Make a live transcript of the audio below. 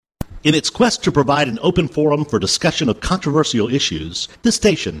In its quest to provide an open forum for discussion of controversial issues, this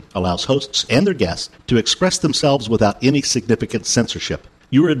station allows hosts and their guests to express themselves without any significant censorship.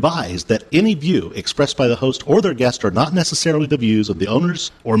 You are advised that any view expressed by the host or their guest are not necessarily the views of the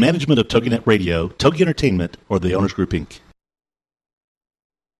owners or management of TogiNet Radio, Togi Entertainment, or the Owners Group, Inc.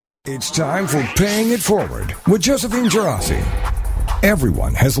 It's time for Paying It Forward with Josephine Gerasi.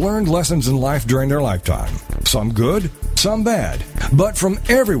 Everyone has learned lessons in life during their lifetime. Some good, some bad. But from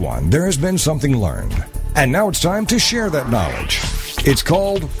everyone, there has been something learned. And now it's time to share that knowledge. It's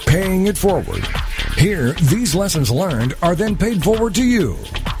called Paying It Forward. Here, these lessons learned are then paid forward to you,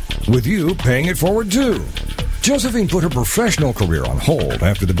 with you paying it forward too. Josephine put her professional career on hold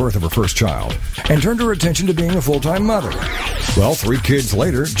after the birth of her first child and turned her attention to being a full-time mother. Well, 3 kids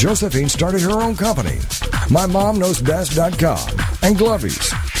later, Josephine started her own company, MyMomKnowsBest.com and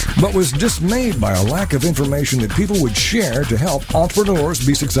Glovies, but was dismayed by a lack of information that people would share to help entrepreneurs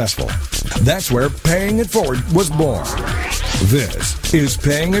be successful. That's where Paying It Forward was born. This is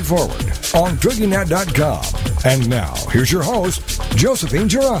Paying It Forward on TogiNet.com. And now, here's your host, Josephine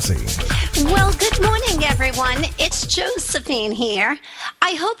Gerasi. Well, good morning, everyone. It's Josephine here.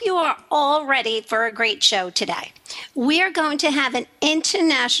 I hope you are all ready for a great show today. We are going to have an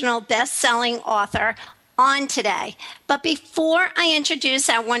international best-selling author on today. But before I introduce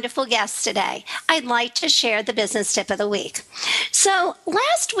our wonderful guest today, I'd like to share the business tip of the week. So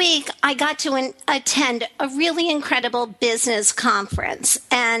last week, I got to attend a really incredible business conference,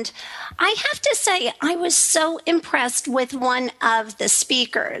 and I have to say, I was so impressed with one of the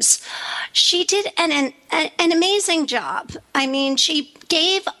speakers. She did an amazing job. I mean, she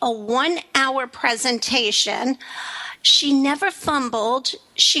gave a 1-hour presentation. She never fumbled.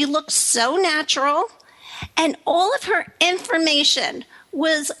 She looked so natural. And all of her information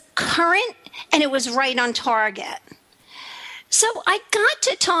was current, and it was right on target. So I got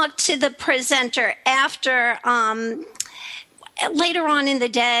to talk to the presenter after later on in the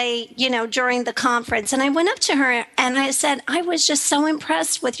day, during the conference. And I went up to her and I said, I was just so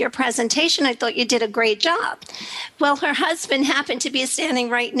impressed with your presentation. I thought you did a great job. Well, her husband happened to be standing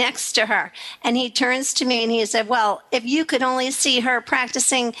right next to her. And he turns to me and he said, well, if you could only see her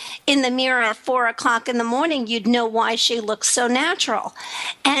practicing in the mirror at 4 o'clock in the morning, you'd know why she looks so natural.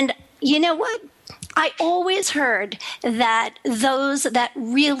 And you know what? I always heard that those that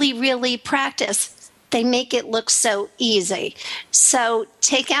really, really practice, they make it look so easy. So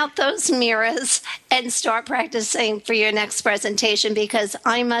take out those mirrors and start practicing for your next presentation, because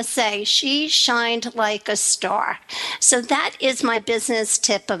I must say, she shined like a star. So that is my business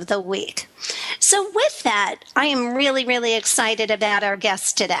tip of the week. So with that, I am really, really excited about our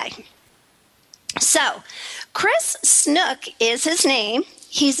guest today. So Chris Snook is his name.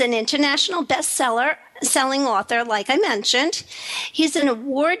 He's an international selling author, like I mentioned. He's an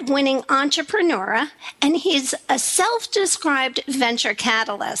award-winning entrepreneur, and he's a self-described venture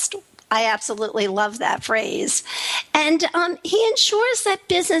catalyst. I absolutely love that phrase. And he ensures that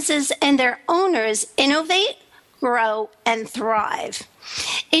businesses and their owners innovate, grow, and thrive.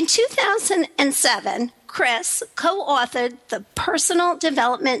 In 2007, Chris co-authored the personal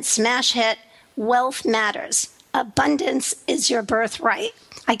development smash hit, Wealth Matters. Abundance is your birthright.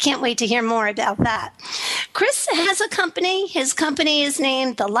 I can't wait to hear more about that. Chris has a company. His company is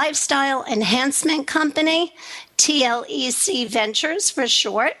named the Lifestyle Enhancement Company, TLEC Ventures for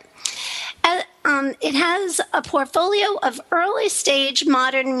short. It has a portfolio of early-stage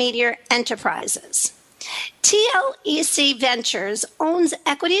modern media enterprises. TLEC Ventures owns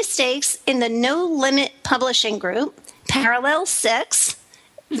equity stakes in the No Limit Publishing Group, Parallel 6,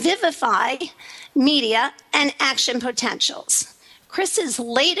 Vivify Media, and Action Potentials. Chris's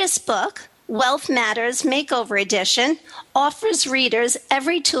latest book, Wealth Matters Makeover Edition, offers readers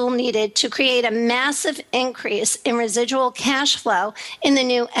every tool needed to create a massive increase in residual cash flow in the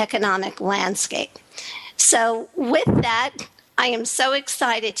new economic landscape. So with that, I am so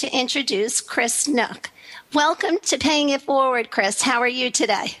excited to introduce Chris Snook. Welcome to Paying It Forward, Chris. How are you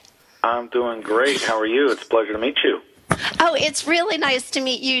today? I'm doing great. How are you? It's a pleasure to meet you. Oh, it's really nice to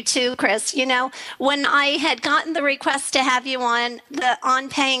meet you too, Chris. When I had gotten the request to have you on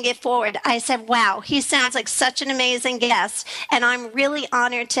Paying It Forward, I said, wow, he sounds like such an amazing guest, and I'm really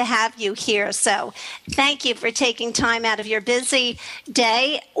honored to have you here. So thank you for taking time out of your busy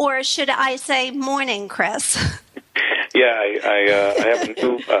day, or should I say morning, Chris? Yeah, I have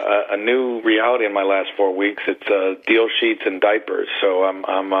a new reality in my last 4 weeks. It's deal sheets and diapers. So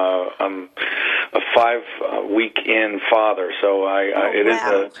I'm a 5-week-in father, so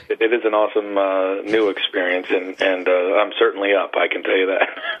it is an awesome new experience, and I'm certainly up. I can tell you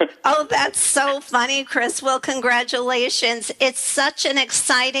that. Oh, that's so funny, Chris. Well, congratulations. It's such an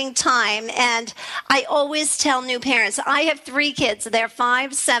exciting time, and I always tell new parents. I have 3 kids. They're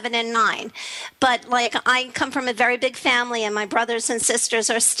 5, 7, and 9. But I come from a very big family, and my brothers and sisters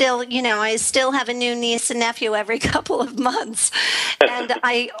are still, I still have a new niece and nephew every couple of months. And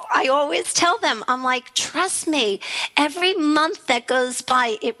I always tell them, I'm like, trust me, every month that goes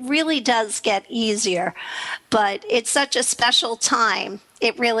by, it really does get easier. But it's such a special time.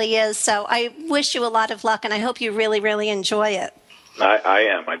 It really is. So I wish you a lot of luck, and I hope you really, really enjoy it. I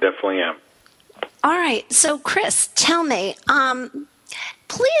am. I definitely am. All right. So, Chris, tell me,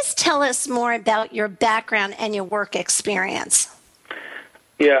 please tell us more about your background and your work experience.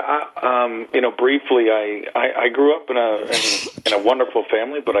 Yeah, briefly, I grew up in a wonderful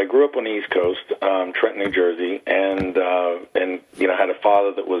family, but I grew up on the East Coast, Trenton, New Jersey, and had a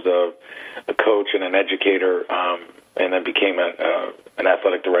father that was a coach and an educator, and then became an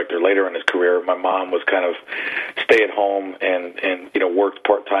athletic director later in his career. My mom was kind of stay at home and worked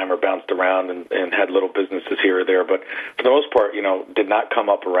part-time or bounced around and had little businesses here or there. But for the most part, did not come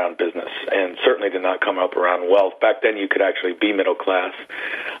up around business and certainly did not come up around wealth. Back then you could actually be middle class,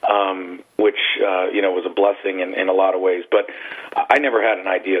 which, was a blessing in a lot of ways. But I never had an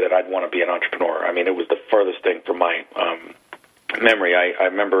idea that I'd want to be an entrepreneur. I mean, it was the furthest thing from my memory. I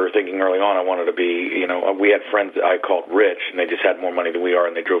remember thinking early on I wanted to be, we had friends that I called rich, and they just had more money than we are,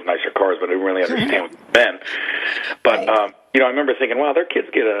 and they drove nicer cars, but I didn't really understand what it meant. But, I remember thinking, wow, their kids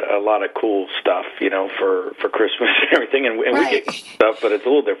get a lot of cool stuff, for Christmas and everything, and we get stuff, but it's a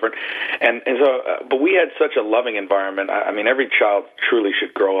little different. And so, but we had such a loving environment. I mean, every child truly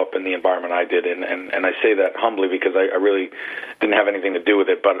should grow up in the environment I did, and I say that humbly because I really didn't have anything to do with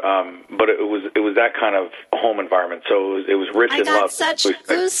it, but it was that kind of home environment. So it was rich in love. I got such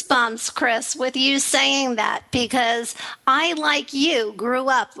goosebumps, Chris, with you saying that, because I, like you, grew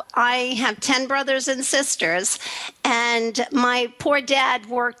up. I have 10 brothers and sisters, and my poor dad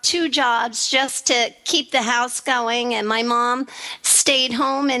worked 2 jobs just to keep the house going, and my mom stayed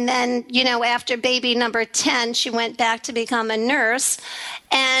home, and then, after baby number 10, she went back to become a nurse.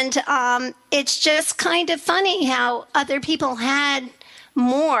 And it's just kind of funny how other people had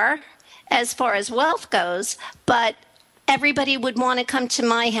more as far as wealth goes, but everybody would want to come to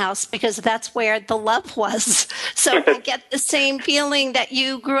my house because that's where the love was. So I get the same feeling that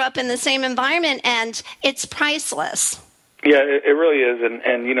you grew up in the same environment, and it's priceless. Yeah, it really is, and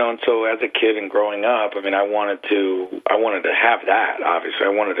so as a kid and growing up, I mean, I wanted to have that. Obviously, I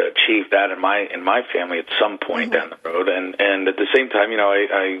wanted to achieve that in my family at some point down the road, and at the same time,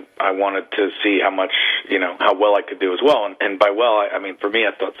 I wanted to see how much, how well I could do as well, and by well, I mean for me,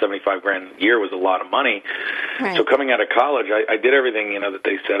 I thought $75,000 a year was a lot of money. Right. So coming out of college, I did everything that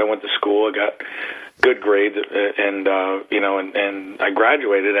they said. I went to school, I got good grades, and I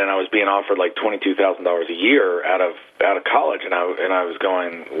graduated, and I was being offered like $22,000 a year out of college, and I was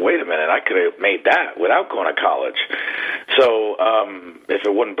going, wait a minute, I could have made that without going to college. So if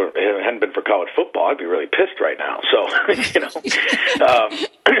it hadn't been for college football, I'd be really pissed right now. So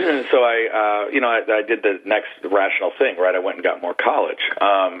so I did the next rational thing, right? I went and got more college.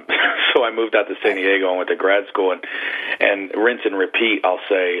 So I moved out to San Diego and went to grad school, and rinse and repeat, I'll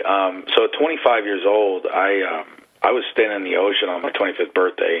say. So at 25 years old, I was standing in the ocean on my 25th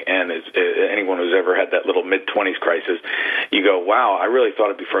birthday, and anyone who's ever had that little mid-20s crisis, you go, wow, I really thought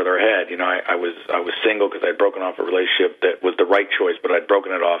I'd be further ahead. I was single because I'd broken off a relationship that was the right choice, but I'd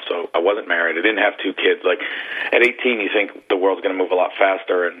broken it off, so I wasn't married. I didn't have 2 kids. Like, at 18, you think the world's going to move a lot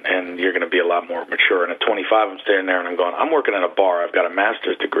faster, and you're going to be a lot more mature. And at 25, I'm standing there, and I'm going, I'm working in a bar. I've got a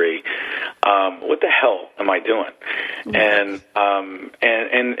master's degree. What the hell am I doing? And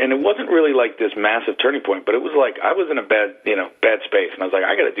it wasn't really like this massive turning point, but it was like I was in a bad space, and I was like,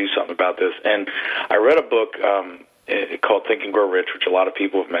 I got to do something about this. And I read a book called Think and Grow Rich, which a lot of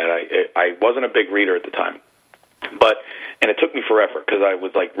people have met. I wasn't a big reader at the time, and it took me forever because I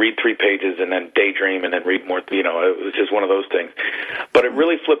would like read 3 pages and then daydream and then read more. It was just one of those things. But it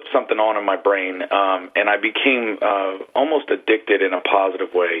really flipped something on in my brain, and I became almost addicted in a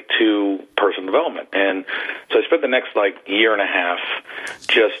positive way to personal development. And so I spent the next year and a half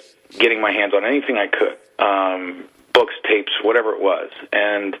just getting my hands on anything I could. Books, tapes, whatever it was.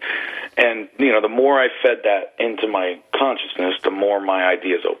 And the more I fed that into my consciousness, the more my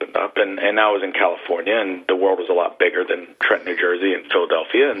ideas opened up. And now I was in California, and the world was a lot bigger than Trenton, New Jersey, and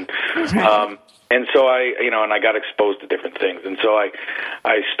Philadelphia. And so I got exposed to different things. And so I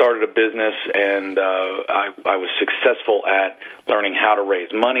started a business, and I was successful at learning how to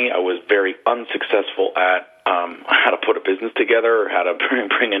raise money. I was very unsuccessful at how to put a business together, how to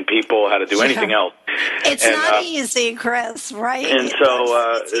bring in people, how to do anything else. It's not easy, Chris, right? And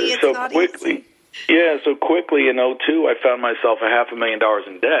so quickly. Easy. Yeah, so quickly in 2002, I found myself $500,000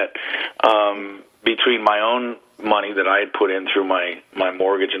 in debt between my own money that I had put in through my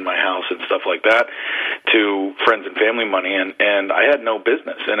mortgage and my house and stuff like that, to friends and family money, and I had no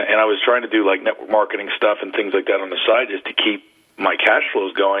business, and I was trying to do like network marketing stuff and things like that on the side just to keep my cash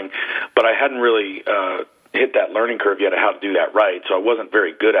flows going, but I hadn't really hit that learning curve yet of how to do that right, so I wasn't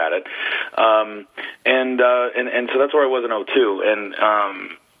very good at it, and so that's where I was in 2002,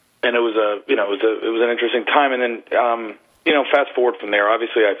 and it was it was an interesting time, and then fast forward from there,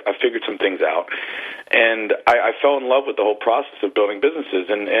 obviously I figured some things out, and I fell in love with the whole process of building businesses,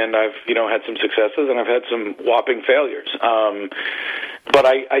 and I've had some successes, and I've had some whopping failures, but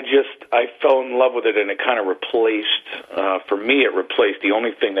I fell in love with it, and it kind of replaced, for me, it replaced the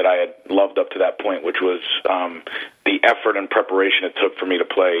only thing that I had loved up to that point, which was the effort and preparation it took for me to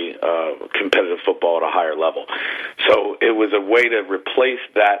play competitive football at a higher level. So it was a way to replace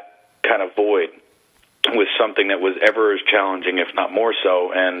that kind of void with something that was ever as challenging, if not more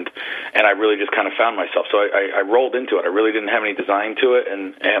so, and I really just kind of found myself. So I rolled into it. I really didn't have any design to it,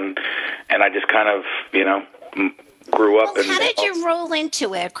 and I just kind of grew up. Well, how did you roll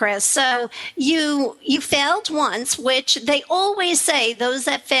into it, Chris? So you failed once, which they always say those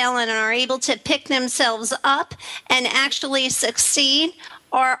that fail and are able to pick themselves up and actually succeed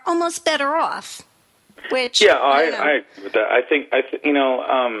are almost better off. Which I agree with that. I think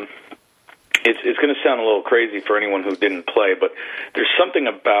it's going to sound a little crazy for anyone who didn't play, but there's something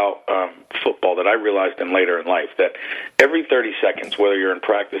about football that I realized later in life, that every 30 seconds, whether you're in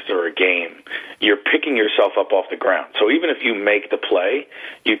practice or a game, you're picking yourself up off the ground. So even if you make the play,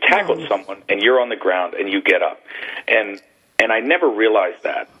 you tackled someone and you're on the ground and you get up. And I never realized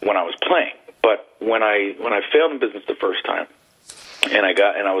that when I was playing. But when I failed in business the first time, and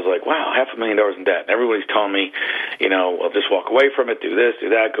I was like, wow, $500,000 in debt. And everybody's telling me, well, just walk away from it, do this, do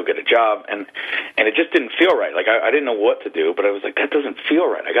that, go get a job. And it just didn't feel right. Like I didn't know what to do, but I was like, that doesn't feel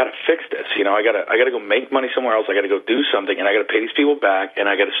right. I got to fix this. I got to go make money somewhere else. I got to go do something, and I got to pay these people back, and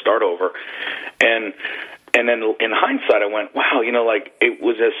I got to start over. And then in hindsight, I went, wow, like it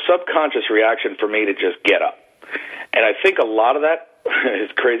was a subconscious reaction for me to just get up. And I think a lot of that,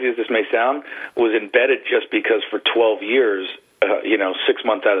 as crazy as this may sound, was embedded just because for 12 years, 6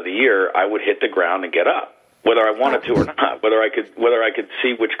 months out of the year, I would hit the ground and get up, whether I wanted to or not, whether I could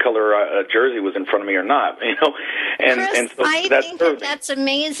see which color a jersey was in front of me or not, Chris, and so I think that's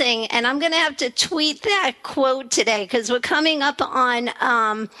amazing, and I'm going to have to tweet that quote today because we're coming up on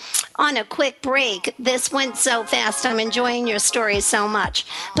a quick break. This went so fast. I'm enjoying your story so much,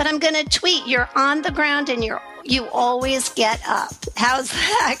 but I'm going to tweet. You're on the ground and you always get up. How's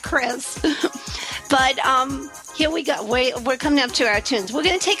that, Chris? But here we go. We're coming up to our tunes. We're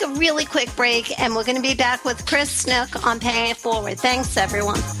going to take a really quick break, and we're going to be back with Chris Snook on Paying It Forward. Thanks,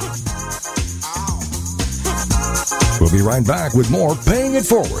 everyone. We'll be right back with more Paying It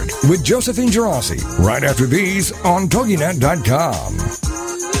Forward with Josephine Gerasi right after these on TogiNet.com.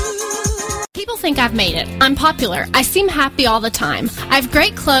 People think I've made it. I'm popular. I seem happy all the time. I have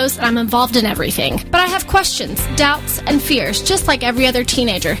great clothes and I'm involved in everything. But I have questions, doubts, and fears, just like every other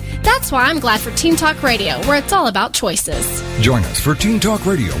teenager. That's why I'm glad for Teen Talk Radio, where it's all about choices. Join us for Teen Talk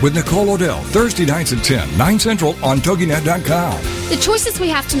Radio with Nicole Odell, Thursday nights at 10, 9 Central on TogiNet.com. The choices we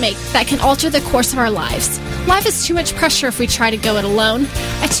have to make that can alter the course of our lives. Life is too much pressure if we try to go it alone.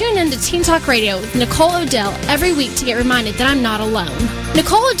 I tune in to Teen Talk Radio with Nicole Odell every week to get reminded that I'm not alone.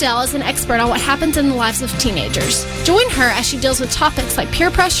 Nicole Odell is an expert on what happens in the lives of teenagers. Join her as she deals with topics like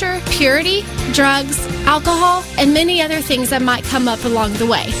peer pressure, purity, drugs, alcohol, and many other things that might come up along the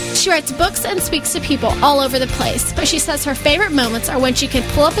way. She writes books and speaks to people all over the place, but she says her favorite moments are when she can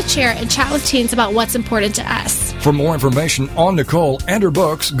pull up a chair and chat with teens about what's important to us. For more information on Nicole and her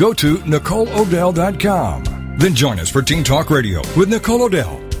books, go to NicoleOdell.com. Then join us for Teen Talk Radio with Nicole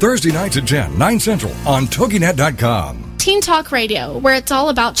Odell, Thursday nights at 10, 9 Central on TogiNet.com. Teen Talk Radio, where it's all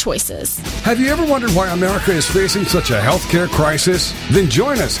about choices. Have you ever wondered why America is facing such a healthcare crisis? Then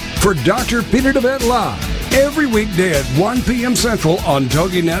join us for Dr. Peter DeVette Live every weekday at 1 p.m. Central on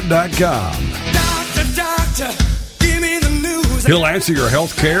TogiNet.com. Doctor, give me the news. He'll answer your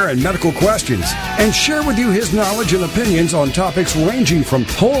healthcare and medical questions and share with you his knowledge and opinions on topics ranging from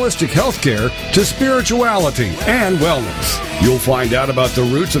holistic healthcare to spirituality and wellness. You'll find out about the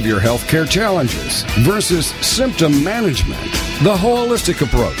roots of your healthcare challenges versus symptom management, the holistic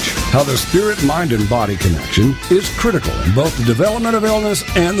approach, how the spirit, mind, and body connection is critical in both the development of illness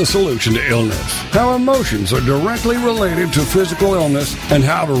and the solution to illness, how emotions are directly related to physical illness, and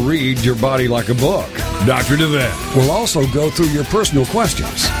how to read your body like a book. Dr. DeVette will also go through your personal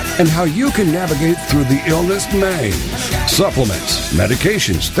questions and how you can navigate through the illness maze. Supplements,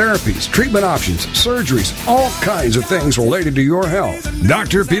 medications, therapies, treatment options, surgeries, all kinds of things related to your health.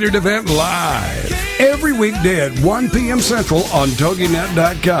 Dr. Peter DeVette Live, every weekday at 1 p.m. Central on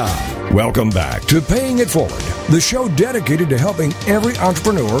TogiNet.com. Welcome back to Paying It Forward, the show dedicated to helping every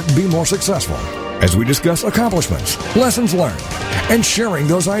entrepreneur be more successful, as we discuss accomplishments, lessons learned, and sharing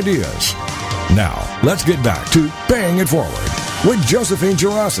those ideas. Now, let's get back to Paying It Forward with Josephine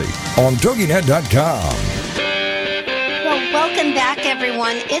Girassi on TogiNet.com. Well, welcome back,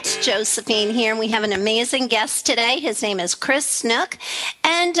 everyone. It's Josephine here, and we have an amazing guest today. His name is Chris Snook.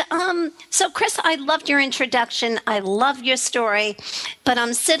 And so, Chris, I loved your introduction. I loved your story, but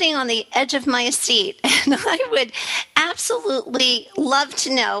I'm sitting on the edge of my seat, and I would absolutely love to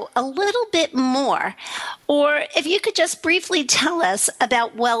know a little bit more, or if you could just briefly tell us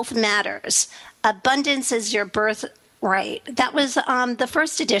about Wealth Matters. Abundance is your birthright. That was the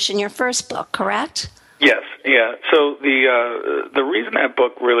first edition, your first book, correct? Yes, yeah. So the reason that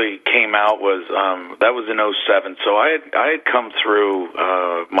book really came out was that was in '07. So I had come through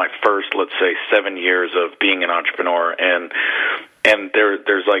my first, let's say, 7 years of being an entrepreneur, and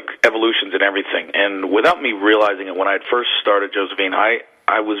there's like evolutions in everything. And without me realizing it, when I had first started, Josephine, I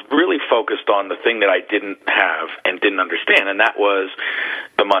was really focused on the thing that I didn't have and didn't understand, and that was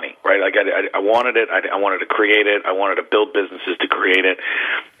the money, right? Like I wanted it. I wanted to create it. I wanted to build businesses to create it.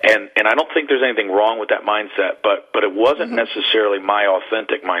 And I don't think there's anything wrong with that mindset, but it wasn't necessarily my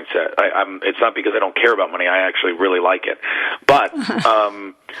authentic mindset. It's not because I don't care about money. I actually really like it. But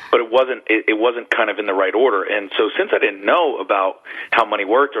it wasn't kind of in the right order. And so since I didn't know about how money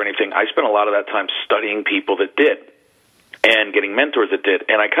worked or anything, I spent a lot of that time studying people that did, and getting mentors that did.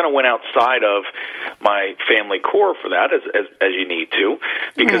 And I kind of went outside of my family core for that, as you need to,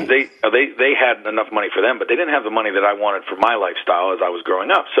 because they had enough money for them, but they didn't have the money that I wanted for my lifestyle as I was growing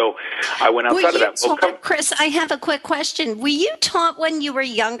up. So I went outside of that. Chris, I have a quick question. Were you taught when you were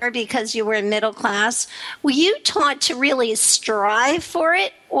younger, because you were in middle class, were you taught to really strive for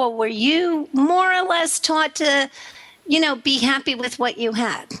it, or were you more or less taught to, be happy with what you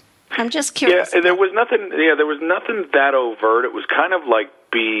had? I'm just curious. Yeah, there was nothing that overt. It was kind of like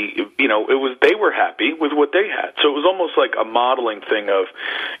they were happy with what they had. So it was almost like a modeling thing of,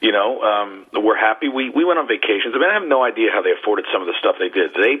 we're happy. We went on vacations. I mean, I have no idea how they afforded some of the stuff they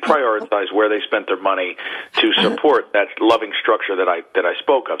did. They prioritized where they spent their money to support that loving structure that I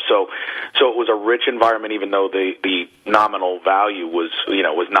spoke of. So it was a rich environment, even though the nominal value was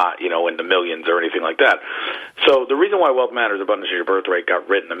not, in the millions or anything like that. So the reason why Wealth Matters, Abundance is Your Birthright got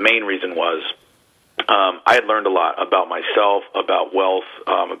written, the main reason was I had learned a lot about myself, about wealth,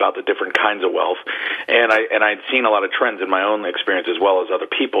 about the different kinds of wealth, and I'd seen a lot of trends in my own experience as well as other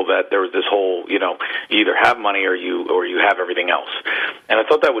people, that there was this whole, you either have money or you have everything else. And I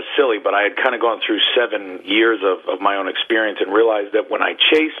thought that was silly, but I had kind of gone through 7 years of my own experience and realized that when I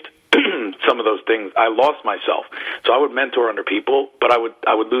chased some of those things, I lost myself. So I would mentor under people, but I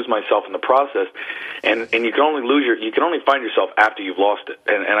would lose myself in the process. And you can only find yourself after you've lost it.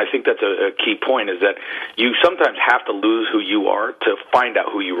 And I think that's a key point, is that you sometimes have to lose who you are to find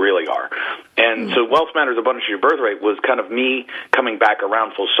out who you really are. And so Wealth Matters, Abundance is Your Birthright was kind of me coming back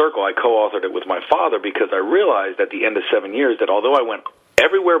around full circle. I co-authored it with my father because I realized at the end of 7 years that although I went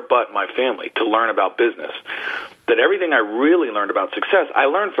everywhere but my family to learn about business, that everything I really learned about success, I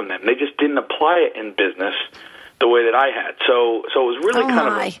learned from them. They just didn't apply it in business the way that I had. So it was really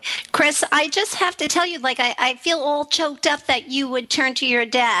Chris, I just have to tell you, I feel all choked up that you would turn to your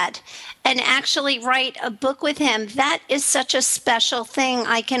dad and actually write a book with him. That is such a special thing.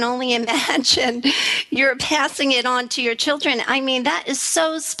 I can only imagine you're passing it on to your children. I mean, that is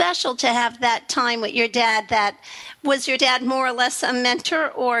so special to have that time with your dad. Was your dad more or less a mentor,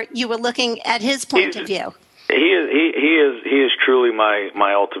 or you were looking at his point of view? He is truly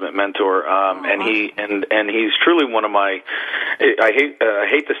my ultimate mentor, and he's truly one of my. I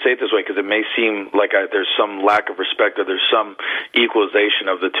hate to say it this way because it may seem like there's some lack of respect or there's some equalization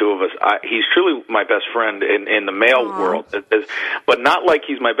of the two of us. He's truly my best friend in the male world, but not like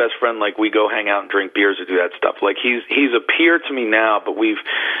he's my best friend like we go hang out and drink beers or do that stuff. Like he's a peer to me now,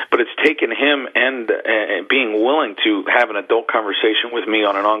 but it's taken him and being willing to have an adult conversation with me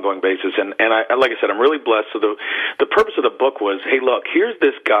on an ongoing basis. And I, like I said, I'm really blessed so the purpose of the book was, hey, look, here's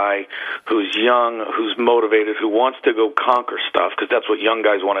this guy who's young, who's motivated, who wants to go conquer stuff, because that's what young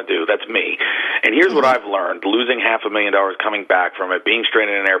guys want to do. That's me. And here's what I've learned, losing $500,000 coming back from it, being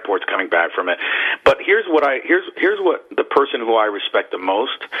stranded in airports coming back from it. But here's what the person who I respect the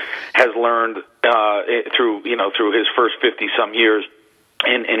most has learned through his first 50-some years.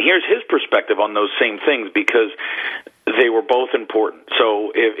 And here's his perspective on those same things, because they were both important.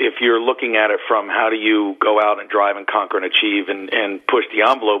 So if you're looking at it from how do you go out and drive and conquer and achieve and push the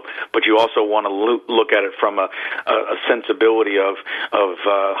envelope, but you also want to look at it from a sensibility of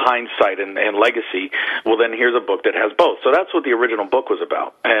hindsight and legacy, well, then here's a book that has both. So that's what the original book was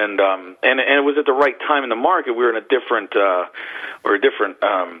about. And it was at the right time in the market. We were in a different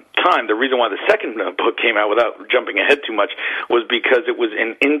time. The reason why the second book came out, without jumping ahead too much, was because it was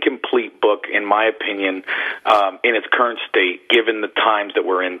an incomplete book, in my opinion, in its current state, given the times that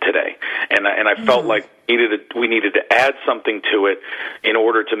we're in today. And I felt like we needed to add something to it in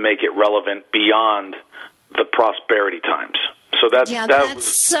order to make it relevant beyond the prosperity times. So that's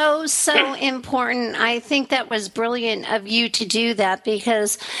so important. I think that was brilliant of you to do that,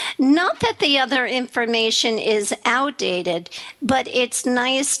 because not that the other information is outdated, but it's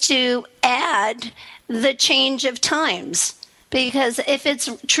nice to add the change of times. Because if it's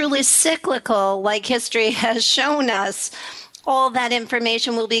truly cyclical, like history has shown us, all that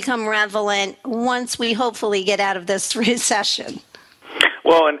information will become relevant once we hopefully get out of this recession.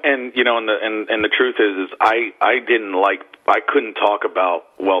 Well, and the truth is I couldn't talk about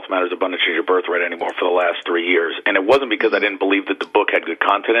Wealth Matters, Abundance is Your Birthright anymore for the last 3 years. And it wasn't because I didn't believe that the book had good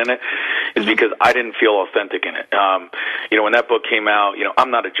content in it. It's because I didn't feel authentic in it. When that book came out, I'm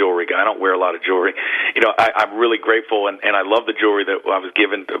not a jewelry guy. I don't wear a lot of jewelry. I'm really grateful, and I love the jewelry that I was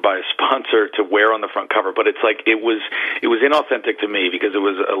given by a sponsor to wear on the front cover. But it's like it was inauthentic to me, because it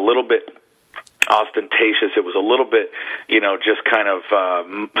was a little bit ostentatious. It was a little bit, just kind of,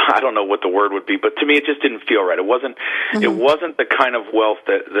 I don't know what the word would be, but to me it just didn't feel right. It wasn't the kind of wealth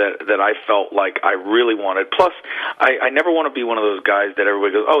that I felt like I really wanted. Plus, I never want to be one of those guys that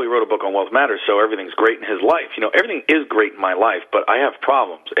everybody goes, oh, he wrote a book on Wealth Matters, so everything's great in his life. Everything is great in my life, but I have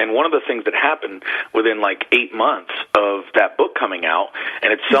problems. And one of the things that happened within like 8 months of that book coming out,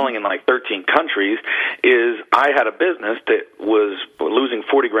 and it's selling in like 13 countries, is I had a business that was losing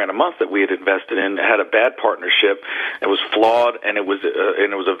 $40,000 a month that we had invested in, had a bad partnership. It was flawed, and it was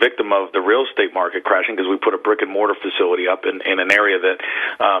a victim of the real estate market crashing, because we put a brick and mortar facility up in an area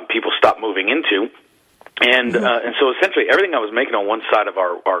that people stopped moving into. And so essentially everything I was making on one side of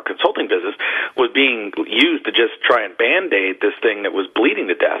our consulting business was being used to just try and Band-Aid this thing that was bleeding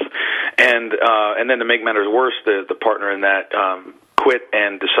to death. And then to make matters worse, the partner in that quit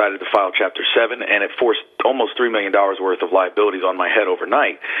and decided to file Chapter 7, and it forced almost $3 million worth of liabilities on my head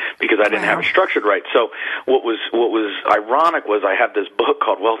overnight, because I didn't have it structured right. So what was ironic was I have this book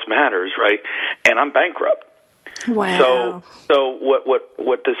called Wealth Matters, right, and I'm bankrupt. Wow. So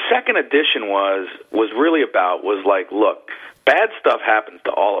what the second edition was really about was like, look, bad stuff happens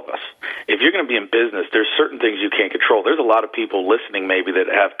to all of us. If you're going to be in business, there's certain things you can't control. There's a lot of people listening maybe that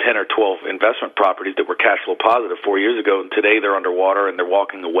have 10 or 12 investment properties that were cash flow positive 4 years ago, and today they're underwater and they're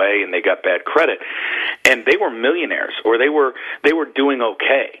walking away and they got bad credit. And they were millionaires, or they were doing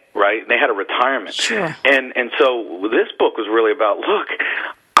okay, right? And they had a retirement. Sure. And so this book was really about, look,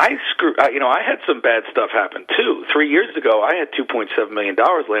 I had some bad stuff happen too. 3 years ago, I had $2.7 million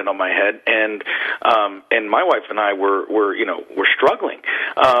land on my head, and my wife and I were struggling.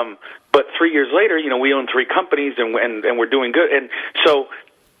 But 3 years later, we own 3 companies, and we're doing good. And so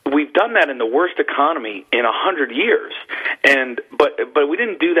we've done that in the worst economy in 100 years. But we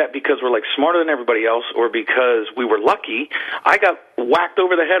didn't do that because we're like smarter than everybody else, or because we were lucky. I got whacked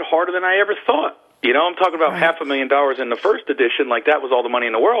over the head harder than I ever thought. I'm talking about $500,000 in the first edition, like that was all the money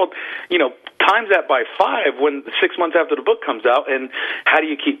in the world. Times that by 5 when 6 months after the book comes out, and how do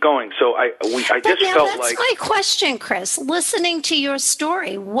you keep going? So I just felt like... That's my question, Chris. Listening to your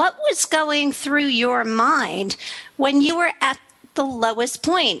story, what was going through your mind when you were at the lowest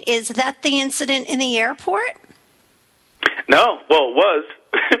point? Is that the incident in the airport? No. Well, it was.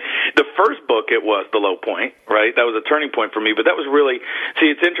 The first book, it was the low point, right? That was a turning point for me, but that was really,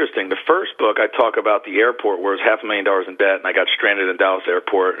 it's interesting. The first book, I talk about the airport where it was $500,000 in debt, and I got stranded in Dallas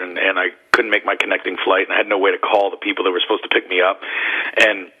airport, and I couldn't make my connecting flight, and I had no way to call the people that were supposed to pick me up,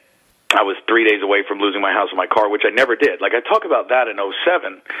 and I was 3 days away from losing my house and my car, which I never did. Like, I talk about that in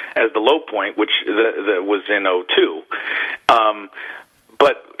 2007 as the low point, which was in 2002.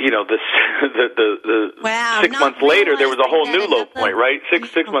 But the wow, 6 months later, there was a whole new low point, right?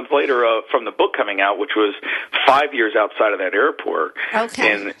 Six months later from the book coming out, which was 5 years outside of that airport.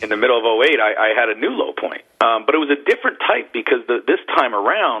 Okay. In the middle of 2008, I had a new low point. But it was a different type because this time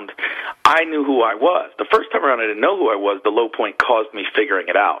around, I knew who I was. The first time around, I didn't know who I was. The low point caused me figuring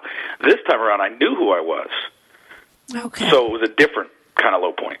it out. This time around, I knew who I was. Okay. So it was a different kind of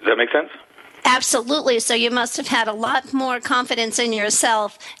low point. Does that make sense? Absolutely. So you must have had a lot more confidence in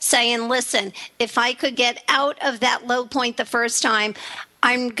yourself saying, listen, if I could get out of that low point the first time,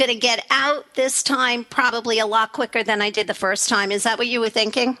 I'm going to get out this time probably a lot quicker than I did the first time. Is that what you were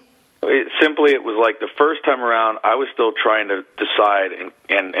thinking? It was like the first time around, I was still trying to decide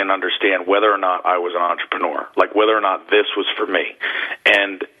and understand whether or not I was an entrepreneur, like whether or not this was for me.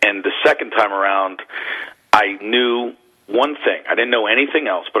 And the second time around, I knew one thing. I didn't know anything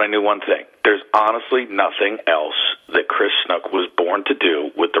else, but I knew one thing. There's honestly nothing else that Chris Snook was born to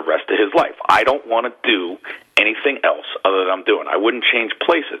do with the rest of his life. I don't want to do anything else other than I'm doing. I wouldn't change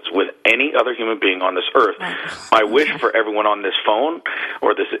places with any other human being on this earth. My wish for everyone on this phone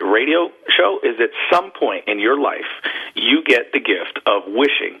or this radio show is at some point in your life, you get the gift of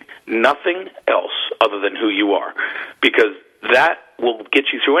wishing nothing else other than who you are, because that will get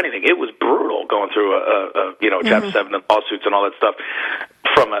you through anything. It was brutal going through Chapter 7 and lawsuits and all that stuff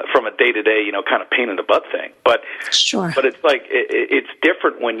from a day-to-day, kind of pain in the butt thing. But sure. But it's like it's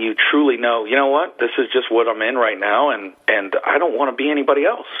different when you truly know, you know what, this is just what I'm in right now, and I don't want to be anybody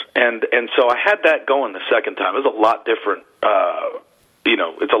else. And so I had that going the second time. It was a lot different.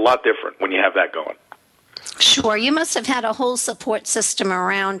 It's a lot different when you have that going. Sure. You must have had a whole support system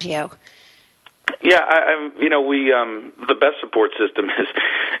around you. Yeah, the best support system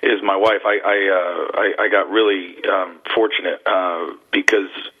is my wife. I got really fortunate because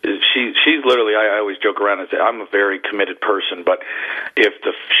she's literally. I always joke around and say I'm a very committed person, but if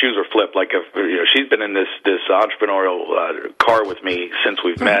the shoes were flipped, like if she's been in this entrepreneurial car with me since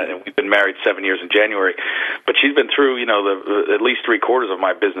we've met, and we've been married 7 years in January, but she's been through at least 3/4 of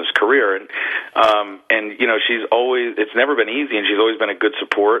my business career, and she's always. It's never been easy, and she's always been a good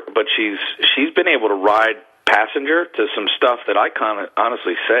support, but she's been able to ride passenger to some stuff that I can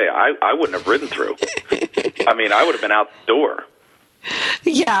honestly say I wouldn't have ridden through. I mean, I would have been out the door.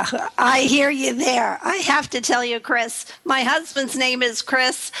 Yeah, I hear you there. I have to tell you, Chris, my husband's name is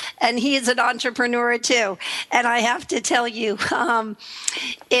Chris, and he is an entrepreneur too. And I have to tell you,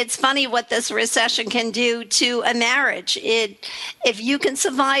 it's funny what this recession can do to a marriage. If you can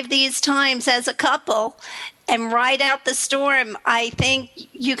survive these times as a couple and ride out the storm, I think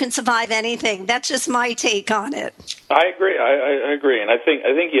you can survive anything. That's just my take on it. I agree. I agree, and I think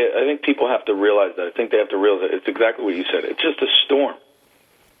people have to realize that. I think they have to realize that it's exactly what you said. It's just a storm.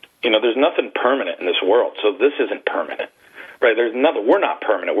 There's nothing permanent in this world, so this isn't permanent, right? There's nothing. We're not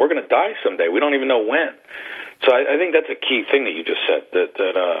permanent. We're going to die someday. We don't even know when. So I think that's a key thing that you just said. That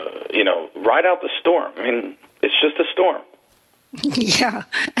ride out the storm. I mean, it's just a storm. Yeah,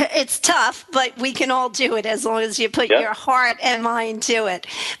 it's tough, but we can all do it as long as you put your heart and mind to it.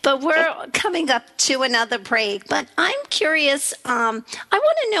 But we're coming up to another break. But I'm curious, I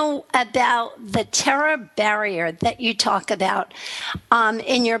want to know about the terror barrier that you talk about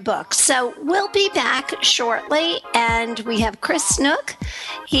in your book. So we'll be back shortly, and we have Chris Snook.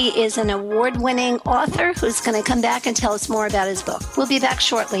 He is an award-winning author who's going to come back and tell us more about his book. We'll be back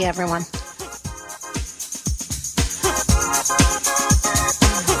shortly, everyone.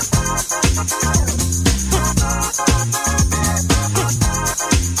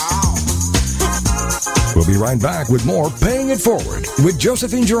 We'll be right back with more Paying It Forward with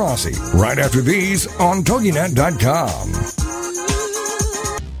Josephine Gerasi right after these on TogiNet.com.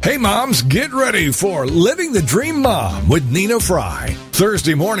 Hey moms, get ready for Living the Dream Mom with Nina Fry.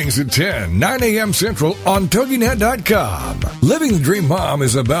 Thursday mornings at 10, 9 a.m. Central on TogiNet.com. Living the Dream Mom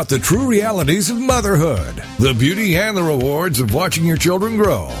is about the true realities of motherhood, the beauty and the rewards of watching your children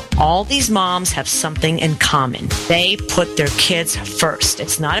grow. All these moms have something in common. They put their kids first.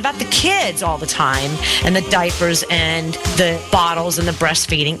 It's not about the kids all the time and the diapers and the bottles and the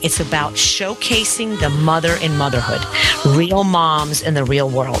breastfeeding. It's about showcasing the mother in motherhood, real moms in the real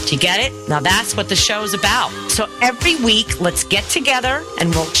world. You get it? Now that's what the show is about. So every week, let's get together and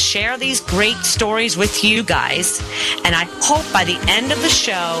we'll share these great stories with you guys. And I hope by the end of the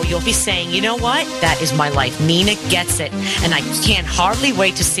show, you'll be saying, you know what? That is my life. Nina gets it. And I can't hardly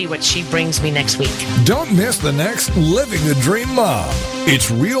wait to see what she brings me next week. Don't miss the next Living the Dream Mom. It's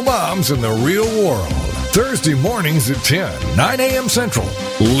real moms in the real world. Thursday mornings at 10, 9 a.m. Central.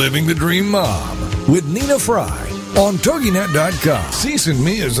 Living the Dream Mom with Nina Fry on TogiNet.com. Cease and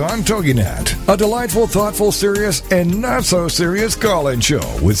Me is on TogiNet, a delightful, thoughtful, serious, and not-so-serious call-in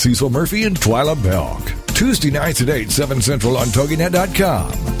show with Cecil Murphy and Twyla Belk. Tuesday nights at 8, 7 Central on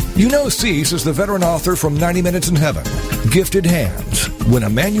TogiNet.com. You know Cease is the veteran author from 90 Minutes in Heaven, Gifted Hands, When a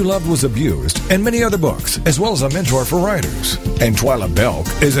Man You Loved Was Abused, and many other books, as well as a mentor for writers. And Twyla Belk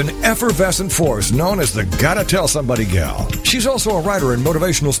is an effervescent force known as the Gotta Tell Somebody gal. She's also a writer and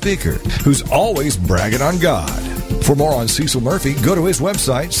motivational speaker who's always bragging on God. For more on Cecil Murphy, go to his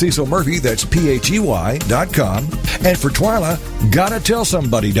website, Cecil Murphy, that's PHEY.com. And for Twyla,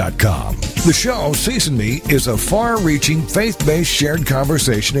 GottaTellSomebody.com. The show, Cease and Me, is a far-reaching, faith-based shared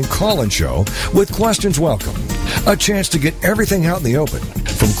conversation and call-in show with questions welcome. A chance to get everything out in the open,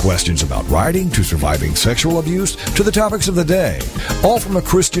 from questions about writing to surviving sexual abuse to the topics of the day, all from a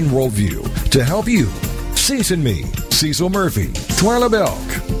Christian worldview to help you. Cease and Me, Cecil Murphy, Twyla Belk,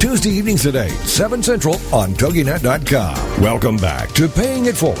 Tuesday evenings at 8, 7 Central on TogiNet.com. Welcome back to Paying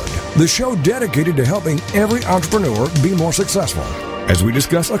It Forward, the show dedicated to helping every entrepreneur be more successful, as we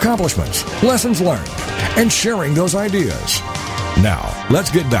discuss accomplishments, lessons learned, and sharing those ideas. Now, let's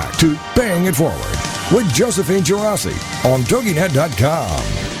get back to Paying It Forward with Josephine Girassi on TogiNet.com.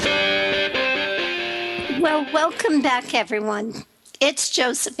 Well, welcome back, everyone. It's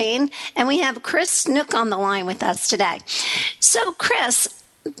Josephine, and we have Chris Snook on the line with us today. So, Chris,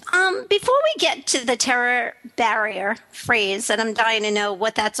 before we get to the terror barrier phrase, and I'm dying to know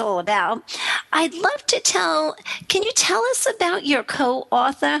what that's all about, I'd love to can you tell us about your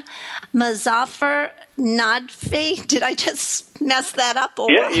co-author, Muzaffar Nadfi? Did I just mess that up?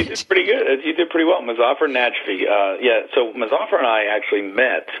 Yeah, you did pretty good. You did pretty well. Muzaffar Nadfi. So Muzaffar and I actually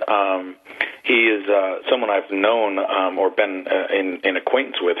met. He is someone I've known or been in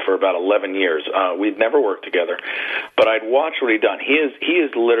acquaintance with for about 11 years. We'd never worked together, but I'd watched what he'd done. He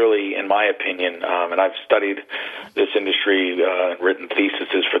is literally, in my opinion, and I've studied this industry and written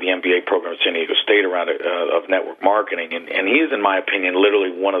theses for the MBA program at San Diego State around it, of network marketing, and he is, in my opinion,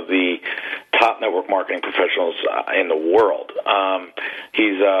 literally one of the top network marketing professionals in the world.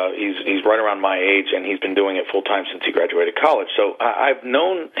 He's right around my age, and he's been doing it full time since he graduated college. So I've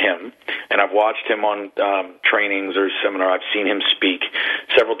known him, and I've watched him on trainings or seminar. I've seen him speak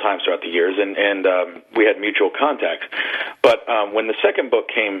several times throughout the years, and we had mutual contact. But when the second book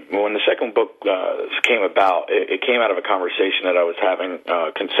came about, it came out of a conversation that I was having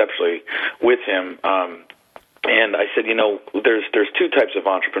conceptually with him. And I said, there's two types of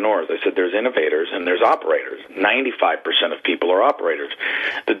entrepreneurs. I said there's innovators and there's operators. 95% of people are operators.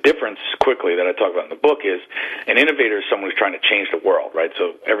 The difference, quickly, that I talk about in the book is an innovator is someone who's trying to change the world, right?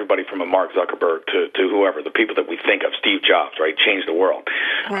 So everybody from a Mark Zuckerberg to whoever, the people that we think of, Steve Jobs, right, change the world.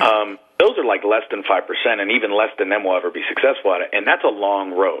 Right. Those are like less than 5%, and even less than them will ever be successful at it. And that's a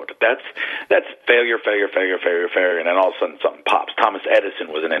long road. That's failure, and then all of a sudden something pops. Thomas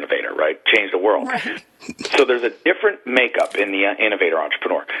Edison was an innovator, right? Changed the world. Right. So there's a different makeup in the innovator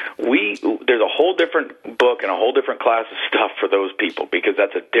entrepreneur. There's a whole different book and a whole different class of stuff for those people, because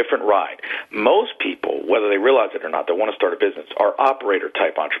that's a different ride. Most people, whether they realize it or not, that want to start a business, are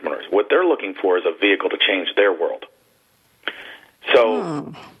operator-type entrepreneurs. What they're looking for is a vehicle to change their world.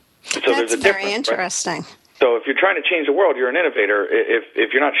 So that's very interesting. Right? So if you're trying to change the world, you're an innovator.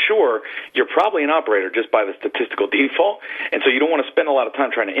 If you're not sure, you're probably an operator just by the statistical default. And so you don't want to spend a lot of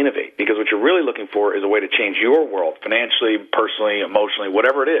time trying to innovate, because what you're really looking for is a way to change your world, financially, personally, emotionally,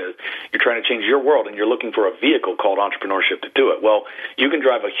 whatever it is. You're trying to change your world, and you're looking for a vehicle called entrepreneurship to do it. Well, you can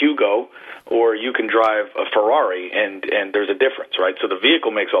drive a Hugo or you can drive a Ferrari, and there's a difference, right? So the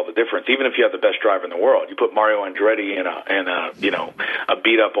vehicle makes all the difference. Even if you have the best driver in the world, you put Mario Andretti in a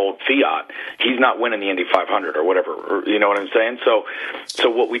beat up old Fiat, he's not winning the Indy 500 or whatever. Or, you know what I'm saying? So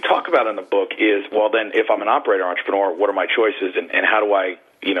what we talk about in the book is, well, then if I'm an operator entrepreneur, what are my choices, and how do I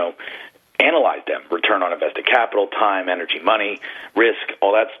analyze them? Return on invested capital, time, energy, money, risk,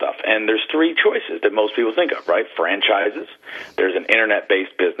 all that stuff. And there's three choices that most people think of, right? Franchises. There's an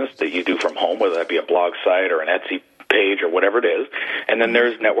internet-based business that you do from home, whether that be a blog site or an Etsy page or whatever it is. And then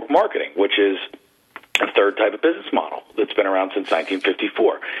there's network marketing, which is a third type of business model that's been around since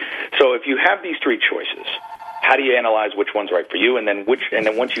 1954. So if you have these three choices, how do you analyze which one's right for you? And then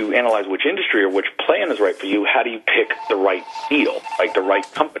once you analyze which industry or which plan is right for you, how do you pick the right deal, like the right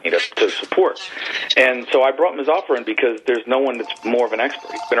company to support? And so I brought Muzaffar in because there's no one that's more of an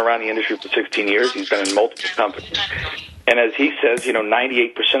expert. He's been around the industry for 16 years. He's been in multiple companies. And as he says,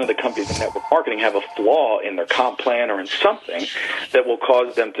 98% of the companies in network marketing have a flaw in their comp plan or in something that will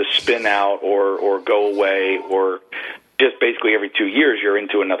cause them to spin out or go away or just basically every 2 years you're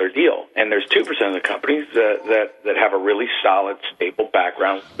into another deal. And there's 2% of the companies that have a really solid, stable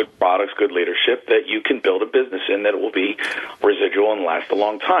background, good products, good leadership that you can build a business in that will be residual and last a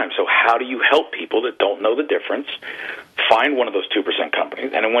long time. So how do you help people that don't know the difference find one of those 2%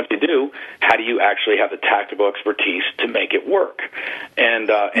 companies? And then once you do, how do you actually have the tactical expertise to make it work? And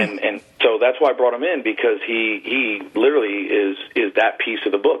so that's why I brought him in, because he literally is that piece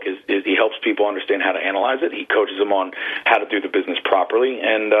of the book. Is he helps people understand how to analyze it. He coaches them on how to do the business properly,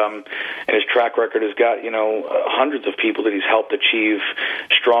 and his track record has got hundreds of people that he's helped achieve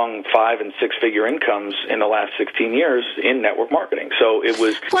strong 5- and 6-figure incomes in the last 16 years in network marketing. So it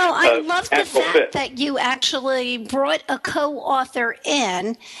was I love the fact fit. that you actually brought a co-author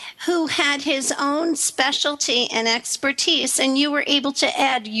in who had his own specialty and expertise, and you were able to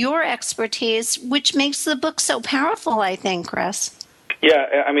add your expertise, which makes the book so powerful, I think, Chris.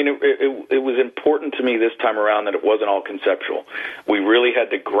 Yeah, I mean, it was important to me this time around that it wasn't all conceptual. We really had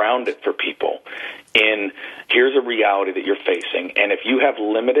to ground it for people in, here's a reality that you're facing, and if you have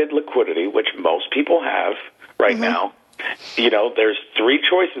limited liquidity, which most people have right now, there's 3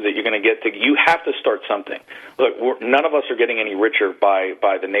 choices that you're going to get. You have to start something. Look, none of us are getting any richer by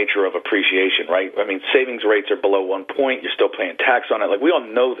the nature of appreciation, right? I mean, savings rates are below 1 point. You're still paying tax on it. Like, we all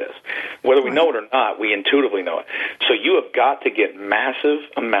know this. Whether we know it or not, we intuitively know it. So you have got to get massive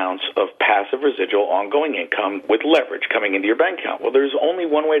amounts of passive residual ongoing income with leverage coming into your bank account. Well, there's only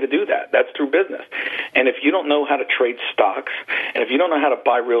one way to do that. That's through business. And if you don't know how to trade stocks, and if you don't know how to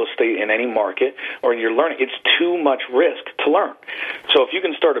buy real estate in any market, or you're learning, it's too much risk to learn. So if you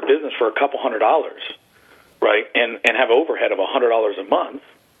can start a business for a couple $100, right, and have overhead of $100 a month,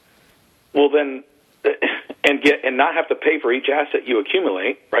 well then, and not have to pay for each asset you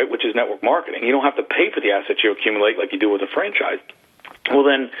accumulate, right, which is network marketing. You don't have to pay for the assets you accumulate like you do with a franchise. Well,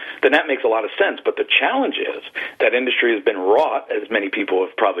 then that makes a lot of sense. But the challenge is that industry has been wrought, as many people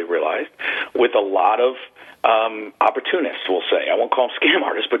have probably realized, with a lot of opportunists, we'll say. I won't call them scam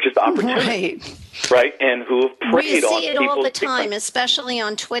artists, but just opportunists, right? And who have preyed on people. We see it all the time, especially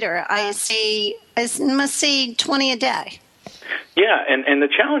on Twitter. I must see 20 a day. Yeah, and the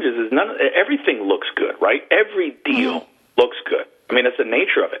challenge is everything looks good, right? Every deal looks good. I mean, it's the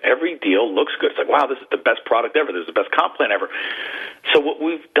nature of it. Every deal looks good. It's like, wow, this is the best product ever. This is the best comp plan ever. So what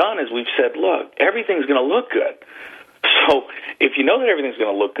we've done is we've said, look, everything's going to look good. So if you know that everything's going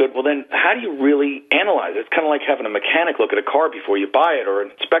to look good, well, then how do you really analyze it? It's kind of like having a mechanic look at a car before you buy it, or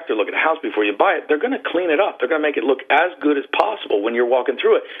an inspector look at a house before you buy it. They're going to clean it up. They're going to make it look as good as possible when you're walking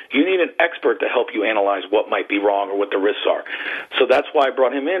through it. You need an expert to help you analyze what might be wrong or what the risks are. So that's why I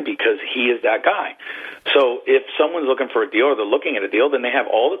brought him in, because he is that guy. So if someone's looking for a deal, or they're looking at a deal, then they have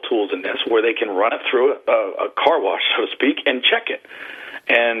all the tools in this where they can run it through a car wash, so to speak, and check it.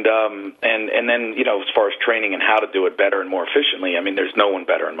 And then, as far as training and how to do it better and more efficiently, I mean, there's no one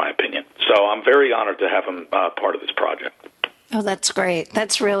better in my opinion. So I'm very honored to have him part of this project. Oh, that's great.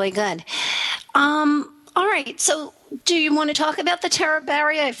 That's really good. All right. So do you want to talk about the terror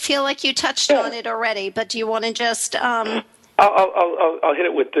barrier? I feel like you touched on it already, but do you want to just... I'll hit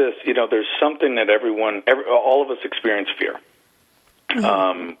it with this. There's something that all of us experience fear.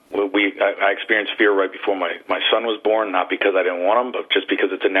 I experienced fear right before my son was born, not because I didn't want him, but just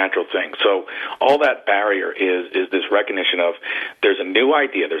because it's a natural thing. So all that barrier is this recognition of there's a new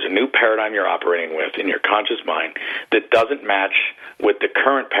idea, there's a new paradigm you're operating with in your conscious mind that doesn't match with the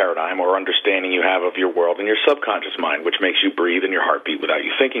current paradigm or understanding you have of your world in your subconscious mind, which makes you breathe in your heartbeat without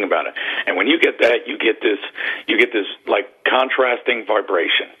you thinking about it. And when you get that, you get this like contrasting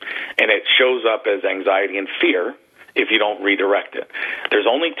vibration, and it shows up as anxiety and fear if you don't redirect it. There's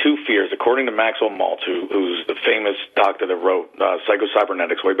only 2 fears, according to Maxwell Maltz, who's the famous doctor that wrote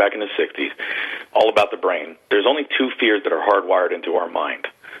Psycho-Cybernetics way back in the 60s, all about the brain. There's only 2 fears that are hardwired into our mind.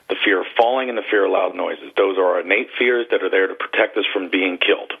 The fear of falling and the fear of loud noises. Those are our innate fears that are there to protect us from being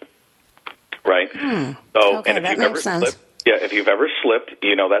killed. Right? So, okay, and if that you've makes ever sense. slipped, if you've ever slipped,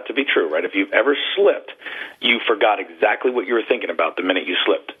 you know that to be true, right? If you've ever slipped, you forgot exactly what you were thinking about the minute you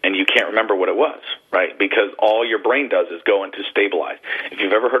slipped, and you can't remember what it was, right? Because all your brain does is go into stabilize. If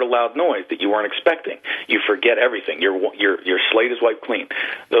you've ever heard a loud noise that you weren't expecting, you forget everything. Your slate is wiped clean.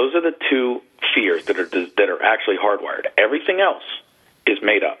 Those are the 2 fears that are actually hardwired. Everything else is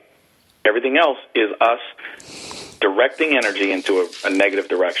made up. Everything else is us directing energy into a negative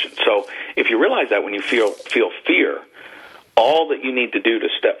direction. So if you realize that when you feel fear, all that you need to do to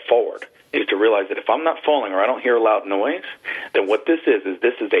step forward is to realize that if I'm not falling or I don't hear a loud noise, then what this is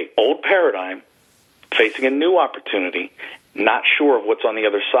a old paradigm facing a new opportunity, not sure of what's on the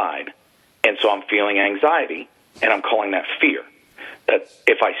other side, and so I'm feeling anxiety, and I'm calling that fear. That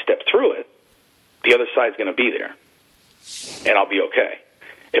if I step through it, the other side's going to be there. and I'll be okay.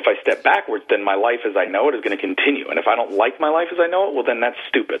 If I step backwards, then my life as I know it is going to continue. And if I don't like my life as I know it, well, then that's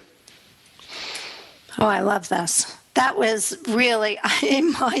stupid. Oh, I love this. That was really,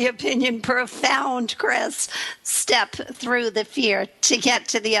 in my opinion, profound, Chris, step through the fear to get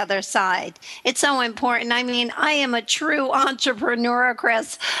to the other side. It's so important. I mean, I am a true entrepreneur,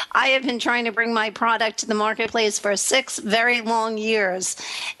 Chris. I have been trying to bring my product to the marketplace for 6 very long years.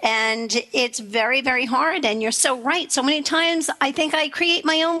 And it's very, very hard. And you're so right. So many times I think I create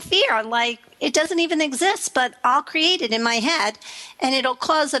my own fear, like, it doesn't even exist, but I'll create it in my head, and it'll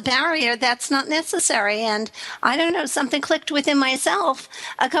cause a barrier that's not necessary. And I don't know, something clicked within myself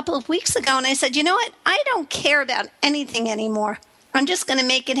a couple of weeks ago, and I said, you know what? I don't care about anything anymore. I'm just going to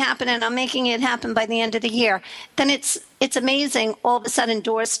make it happen, and I'm making it happen by the end of the year. Then it's amazing. All of a sudden,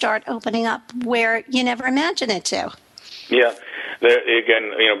 doors start opening up where you never imagined it to. Yeah.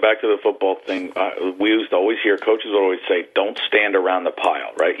 Again, back to the football thing, we used to always hear, coaches would always say, don't stand around the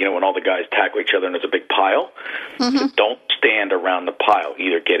pile, right? When all the guys tackle each other and there's a big pile, so don't stand around the pile.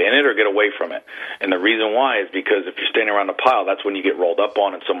 Either get in it or get away from it. And the reason why is because if you're standing around the pile, that's when you get rolled up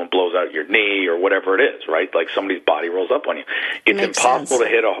on and someone blows out your knee or whatever it is, right? Like somebody's body rolls up on you. It's Makes impossible sense. to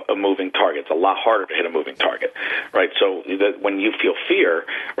hit a moving target. It's a lot harder to hit a moving target, right? So when you feel fear,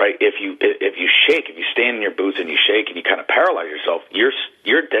 right, if you shake, if you stand in your boots and you shake and you kind of paralyze yourself, you're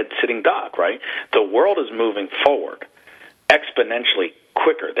dead sitting duck, right? The world is moving forward exponentially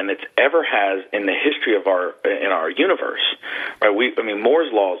quicker than it's ever has in the history of our universe, right?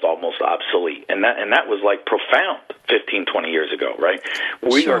 Moore's law is almost obsolete, and that was like profound 15, 20 years ago, right?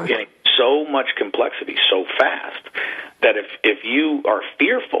 We are getting so much complexity so fast that if you are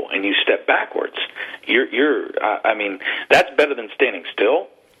fearful and you step backwards, that's better than standing still,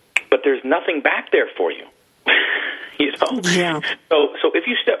 but there's nothing back there for you. Yeah. So if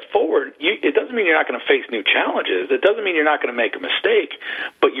you step forward, it doesn't mean you're not going to face new challenges. It doesn't mean you're not going to make a mistake,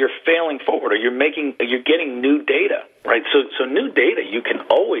 but you're failing forward, or you're getting new data, right? So new data, you can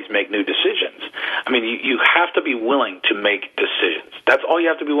always make new decisions. You have to be willing to make decisions. That's all you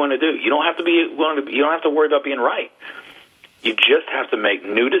have to be willing to do. You don't have to be willing to. You don't have to worry about being right. You just have to make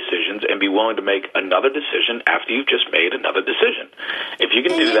new decisions and be willing to make another decision after you've just made another decision. If you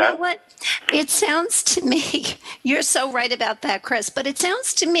can do that. You know what? It sounds to me, you're so right about that, Chris, but it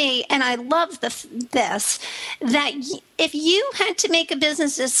sounds to me, and I love this, that if you had to make a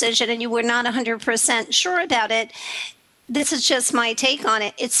business decision and you were not 100% sure about it, this is just my take on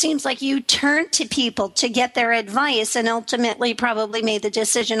it. It seems like you turned to people to get their advice and ultimately probably made the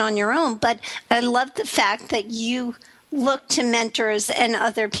decision on your own. But I love the fact that you look to mentors and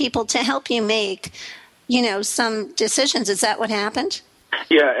other people to help you make, some decisions. Is that what happened?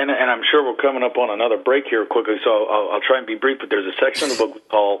 Yeah, and I'm sure we're coming up on another break here quickly, so I'll try and be brief, but there's a section of the book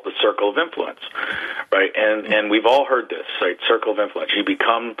called The Circle of Influence, right? And we've all heard this, right? Circle of Influence. You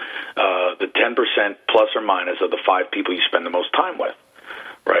become the 10% plus or minus of the 5 people you spend the most time with.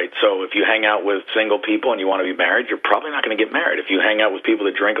 Right, so if you hang out with single people and you want to be married, you're probably not going to get married. If you hang out with people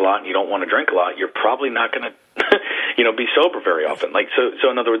that drink a lot and you don't want to drink a lot, you're probably not going to, be sober very often. So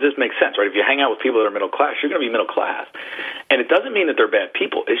in other words, this makes sense, right? If you hang out with people that are middle class, you're going to be middle class, and it doesn't mean that they're bad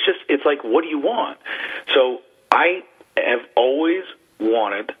people. It's like, what do you want? So I have always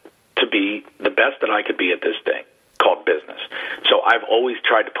wanted to be the best that I could be at this thing called business. So I've always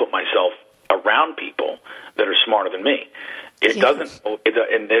tried to put myself around people that are smarter than me. And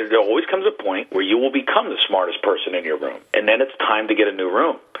there always comes a point where you will become the smartest person in your room, and then it's time to get a new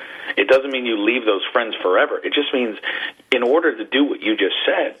room. It doesn't mean you leave those friends forever. It just means in order to do what you just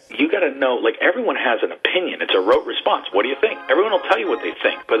said, you got to know, everyone has an opinion. It's a rote response. What do you think? Everyone will tell you what they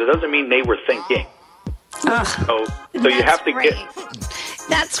think, but it doesn't mean they were thinking. So you have to get...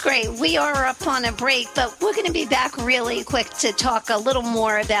 That's great. We are up on a break, but we're going to be back really quick to talk a little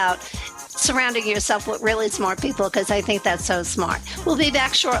more about surrounding yourself with really smart people, because I think that's so smart. We'll be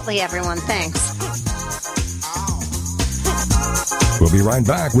back shortly, everyone. Thanks. We'll be right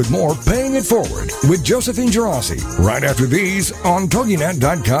back with more Paying It Forward with Josephine Gerasi right after these on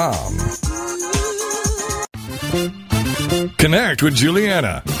TogiNet.com. Connect with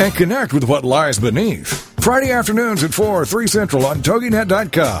Juliana and connect with what lies beneath. Friday afternoons at 4, 3 Central on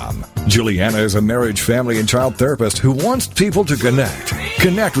TogiNet.com. Juliana is a marriage, family, and child therapist who wants people to connect.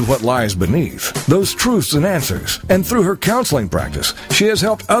 Connect with what lies beneath, those truths and answers. And through her counseling practice, she has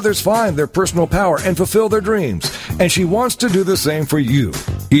helped others find their personal power and fulfill their dreams. And she wants to do the same for you.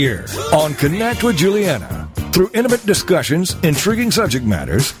 Here on Connect with Juliana. Through intimate discussions, intriguing subject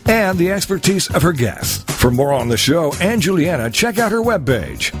matters, and the expertise of her guests. For more on the show and Juliana, check out her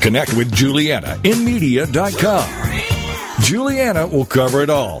webpage, connectwithjulianainmedia.com. Juliana will cover it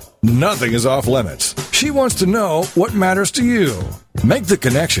all. Nothing is off limits. She wants to know what matters to you. Make the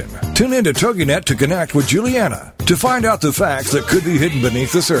connection. Tune into TogiNet to connect with Juliana to find out the facts that could be hidden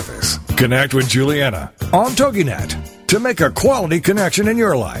beneath the surface. Connect with Juliana on TogiNet to make a quality connection in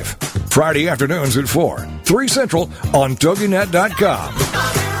your life. Friday afternoons at 4, 3 Central on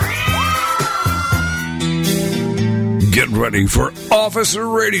TogiNet.com. Get ready for Officer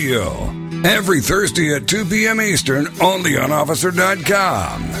Radio. Every Thursday at 2 p.m. Eastern, only on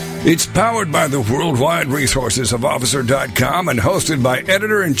Officer.com. It's powered by the worldwide resources of Officer.com and hosted by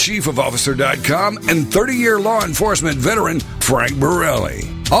Editor-in-Chief of Officer.com and 30-year law enforcement veteran Frank Borelli.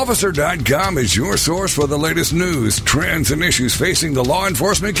 Officer.com is your source for the latest news, trends, and issues facing the law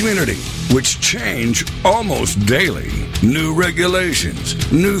enforcement community, which change almost daily. New regulations,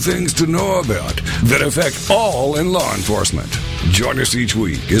 new things to know about that affect all in law enforcement. Join us each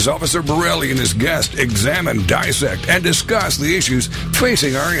week as Officer Borelli and his guests examine, dissect, and discuss the issues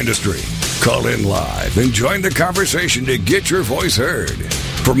facing our industry. Call in live and join the conversation to get your voice heard.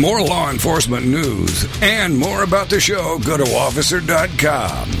 For more law enforcement news and more about the show, go to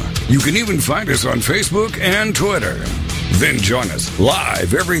Officer.com. You can even find us on Facebook and Twitter. Then join us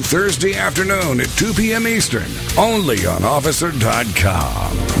live every Thursday afternoon at 2 p.m. Eastern, only on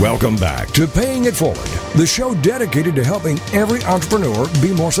Officer.com. Welcome back to Paying It Forward, the show dedicated to helping every entrepreneur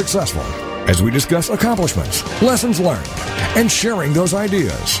be more successful, as we discuss accomplishments, lessons learned, and sharing those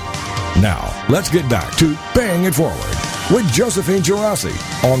ideas. Now, let's get back to Paying It Forward with Josephine Girassi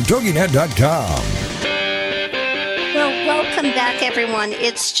on TogiNet.com. Well, welcome back, everyone.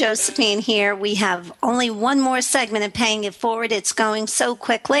 It's Josephine here. We have only one more segment of Paying It Forward. It's going so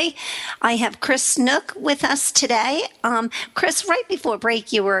quickly. I have Chris Snook with us today. Chris, right before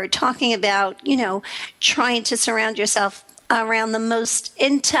break, you were talking about, trying to surround yourself around the most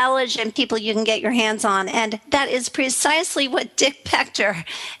intelligent people you can get your hands on. And that is precisely what Dick Pector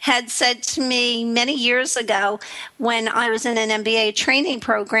had said to me many years ago when I was in an MBA training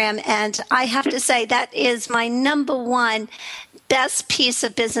program. And I have to say that is my number one best piece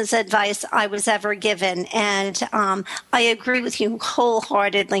of business advice I was ever given. And I agree with you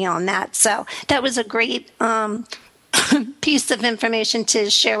wholeheartedly on that. So that was a great piece of information to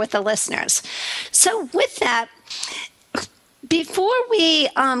share with the listeners. So with that, before we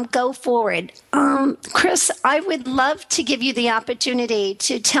go forward, Chris, I would love to give you the opportunity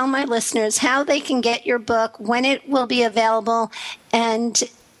to tell my listeners how they can get your book, when it will be available, and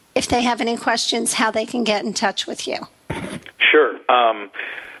if they have any questions, how they can get in touch with you. Sure.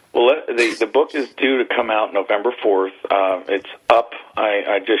 The book is due to come out November 4th. It's up.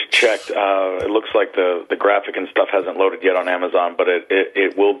 I just checked. It looks like the graphic and stuff hasn't loaded yet on Amazon, but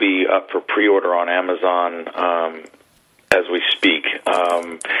it will be up for pre-order on Amazon as we speak.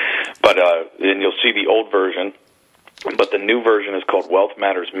 And you'll see the old version, but the new version is called Wealth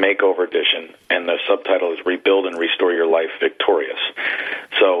Matters Makeover Edition, and the subtitle is Rebuild and Restore Your Life Victorious.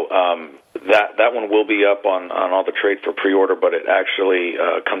 So that one will be up on all the trade for pre-order, but it actually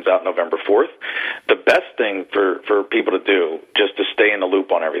comes out November 4th. The best thing for people to do, just to stay in the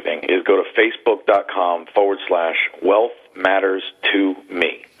loop on everything, is go to Facebook.com/Wealth Matters to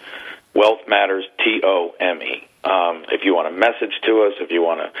Me. Wealth Matters TOME. If you want to message to us, if you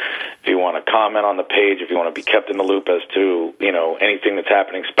want to comment on the page, if you want to be kept in the loop as to anything that's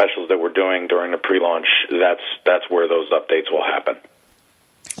happening, specials that we're doing during the pre-launch, that's where those updates will happen.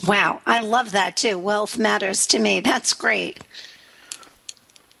 Wow, I love that too. Wealth Matters to Me. That's great.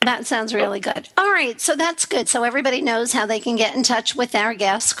 That sounds really good. All right, so that's good. So everybody knows how they can get in touch with our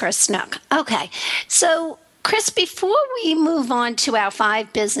guest, Chris Snook. Okay, so Chris, before we move on to our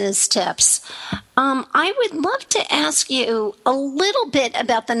 5 business tips, I would love to ask you a little bit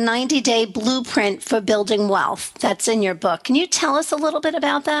about the 90-day blueprint for building wealth that's in your book. Can you tell us a little bit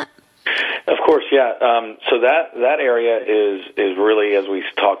about that? Of course, yeah. So that area is really, as we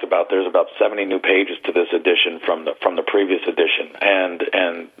talked about, there's about 70 new pages to this edition from the previous edition, and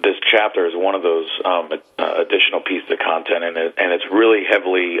this chapter is one of those additional pieces of content, and it's really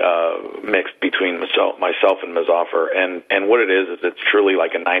heavily mixed between myself and Ms. Offer, and what it is it's truly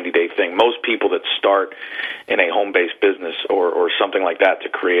like a 90-day thing. Most people that start in a home-based business or something like that to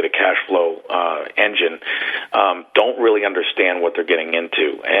create a cash flow engine don't really understand what they're getting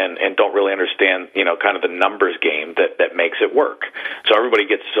into, and don't really understand, kind of the numbers game that makes it work. So everybody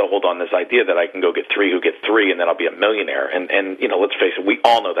gets sold on this idea that I can go get 3 who get 3 and then I'll be a millionaire. And let's face it, we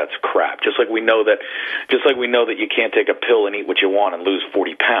all know that's crap. Just like we know that you can't take a pill and eat what you want and lose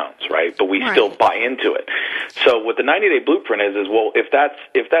 40 pounds, right? But we still buy into it. So what the 90-day blueprint is well, if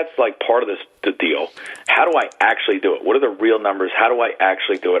that's like part of the deal, how do I actually do it? What are the real numbers? How do I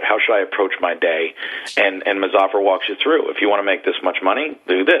actually do it? How should I approach my day? And Mazaffer walks you through. If you want to make this much money,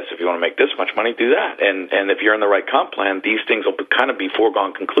 do this. If you want to make this much money, do that. And if you're in the right comp plan, these things will kind of be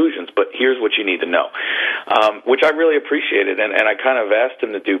foregone conclusions. But here's what you need to know, which I really appreciated, and I kind of asked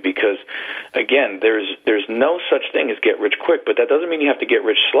him to do because, again, there's no such thing as get rich quick, but that doesn't mean you have to get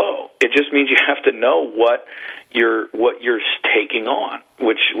rich slow. It just means you have to know what you're taking on,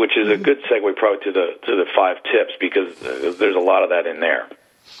 which is a good segue probably to the 5 tips, because there's a lot of that in there.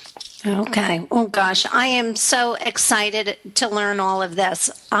 Okay. Oh, gosh. I am so excited to learn all of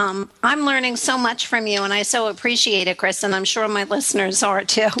this. I'm learning so much from you, and I so appreciate it, Chris, and I'm sure my listeners are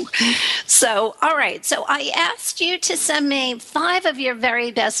too. So, all right. So I asked you to send me 5 of your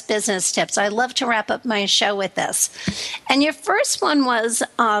very best business tips. I love to wrap up my show with this. And your first one was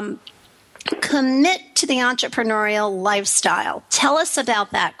commit to the entrepreneurial lifestyle. Tell us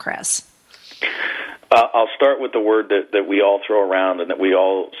about that, Chris. I'll start with the word that we all throw around and that we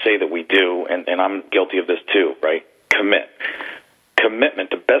all say that we do, and I'm guilty of this too, right? Commit. Commitment,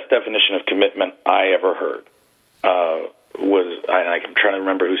 the best definition of commitment I ever heard I'm trying to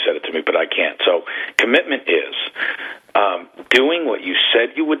remember who said it to me, but I can't. So commitment is doing what you said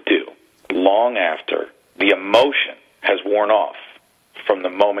you would do long after the emotion has worn off from the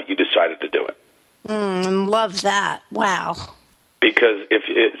moment you decided to do it. Love that. Wow. Because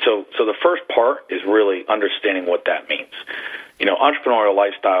so the first part is really understanding what that means. Entrepreneurial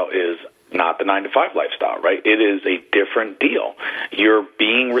lifestyle is not the 9-to-5 lifestyle, right? It is a different deal. You're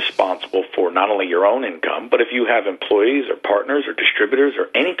being responsible for not only your own income, but if you have employees or partners or distributors or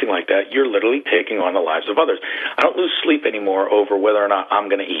anything like that, you're literally taking on the lives of others. I don't lose sleep anymore over whether or not I'm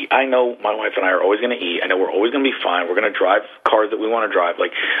going to eat. I know my wife and I are always going to eat. I know we're always going to be fine. We're going to drive cars that we want to drive.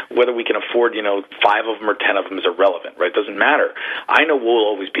 Like whether we can afford, 5 of them or 10 of them is irrelevant, right? It doesn't matter. I know we'll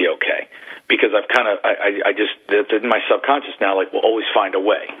always be okay. Because I just, it's in my subconscious now, like, we'll always find a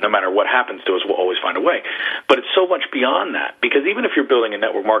way. No matter what happens to us, we'll always find a way. But it's so much beyond that. Because even if you're building a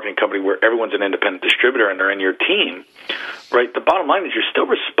network marketing company where everyone's an independent distributor and they're in your team, right, the bottom line is you're still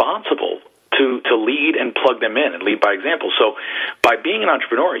responsible to lead and plug them in and lead by example. So by being an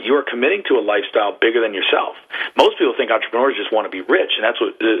entrepreneur, you are committing to a lifestyle bigger than yourself. Most people think entrepreneurs just want to be rich, and that's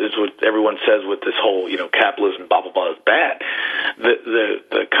what everyone says with this whole, capitalism, blah, blah, blah, is bad.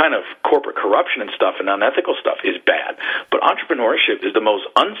 The kind of corporate corruption and stuff and unethical stuff is bad. But entrepreneurship is the most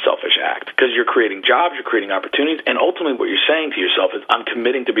unselfish act because you're creating jobs, you're creating opportunities, and ultimately what you're saying to yourself is, I'm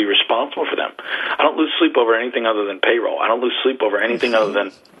committing to be responsible for them. I don't lose sleep over anything other than payroll. I don't lose sleep over anything other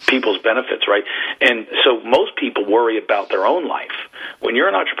than people's benefits, right? And so most people worry about their own life. When you're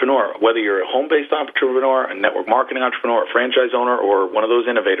an entrepreneur, whether you're a home-based entrepreneur, a network marketing entrepreneur, a franchise owner, or one of those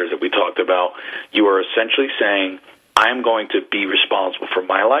innovators that we talked about, you are essentially saying, I'm going to be responsible for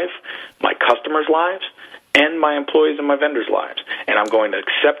my life, my customers' lives, and my employees and my vendors' lives. And I'm going to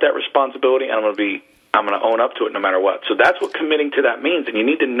accept that responsibility, and I'm going to own up to it no matter what. So that's what committing to that means, and you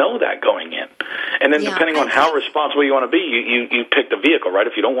need to know that going in. And then depending on how responsible you want to be, you pick the vehicle, right?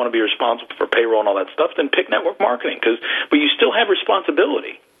 If you don't want to be responsible for payroll and all that stuff, then pick network marketing, but you still have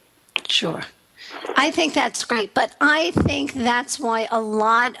responsibility. Sure. I think that's great, but I think that's why a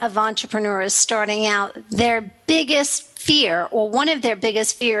lot of entrepreneurs starting out, their biggest fear, or one of their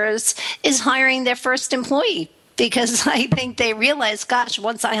biggest fears, is hiring their first employee. Because I think they realize, gosh,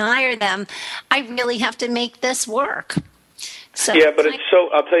 once I hire them, I really have to make this work. So yeah, but it's so,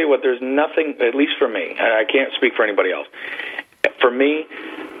 I'll tell you what, there's nothing, at least for me, and I can't speak for anybody else. For me,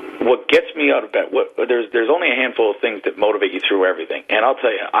 what gets me out of bed, there's only a handful of things that motivate you through everything. And I'll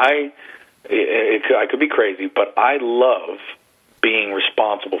tell you, I could be crazy, but I love being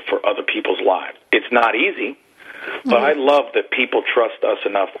responsible for other people's lives. It's not easy. But I love that people trust us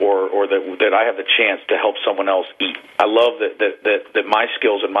enough, or that I have the chance to help someone else eat. I love that my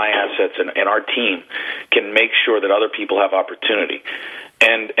skills and my assets and our team can make sure that other people have opportunity.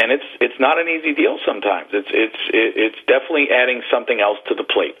 And it's not an easy deal sometimes. It's definitely adding something else to the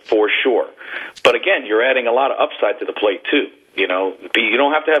plate for sure. But again, you're adding a lot of upside to the plate too. You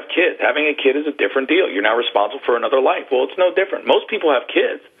don't have to have kids. Having a kid is a different deal. You're now responsible for another life. Well, it's no different. Most people have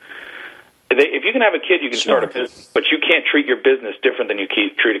kids. If you can have a kid, you can start a business, but you can't treat your business different than you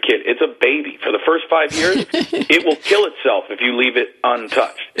treat a kid. It's a baby. For the first 5 years, it will kill itself if you leave it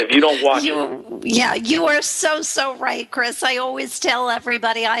untouched, if you don't watch it. Yeah, you are so right, Chris. I always tell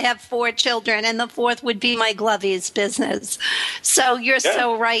everybody I have 4 children, and the 4th would be my Glovies business. So you're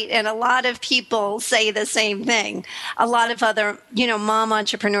so right, and a lot of people say the same thing. A lot of other, mom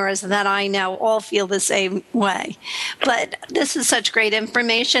entrepreneurs that I know all feel the same way. But this is such great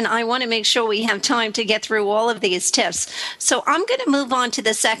information. I want to make sure we have time to get through all of these tips. So I'm going to move on to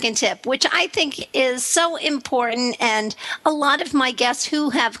the second tip, which I think is so important. And a lot of my guests who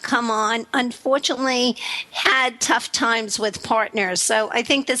have come on, unfortunately, had tough times with partners. So I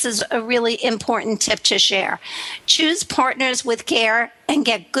think this is a really important tip to share. Choose partners with care and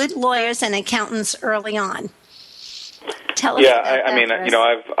get good lawyers and accountants early on. Tell us about that, I mean, Chris.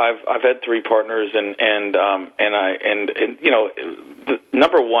 I've had 3 partners, and the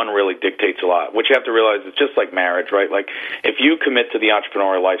number one really dictates a lot. What you have to realize is just like marriage, right? Like if you commit to the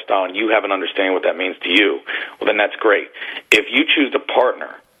entrepreneurial lifestyle and you have an understanding what that means to you, well, then that's great. If you choose to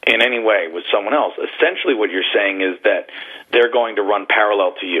partner in any way with someone else, essentially what you're saying is that they're going to run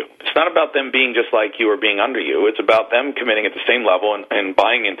parallel to you. It's not about them being just like you or being under you. It's about them committing at the same level and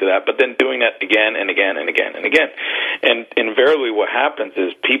buying into that, but then doing that again and again and again and again. And invariably what happens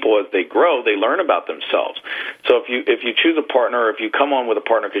is people, as they grow, they learn about themselves. So if you choose a partner, or if you come on with a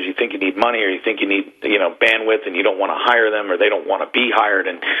partner because you think you need money or you think you need bandwidth and you don't want to hire them or they don't want to be hired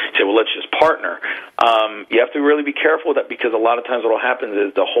and say, well, let's just partner, you have to really be careful with that, because a lot of times what will happen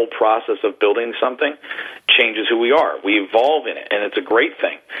is the whole process of building something changes who we are. We evolve in it, and it's a great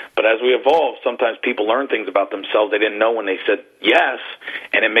thing. But as we evolve, sometimes people learn things about themselves they didn't know when they said yes,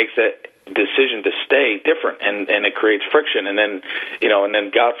 and it makes that decision to stay different, and it creates friction. And then,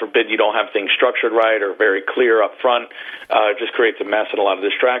 God forbid you don't have things structured right or very clear up front. It just creates a mess and a lot of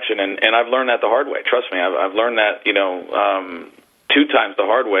distraction. And I've learned that the hard way. Trust me, I've learned that, 2 times the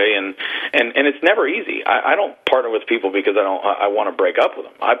hard way, and it's never easy. I don't partner with people because I want to break up with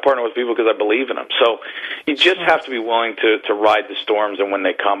them. I partner with people because I believe in them. So you just have to be willing to ride the storms and when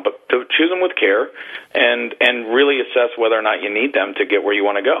they come, but to choose them with care and really assess whether or not you need them to get where you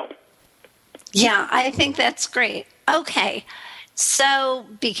want to go. Yeah, I think that's great. Okay. So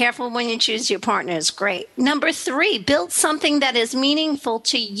be careful when you choose your partners. Great. Number 3, build something that is meaningful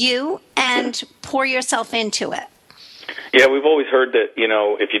to you and pour yourself into it. Yeah, we've always heard that,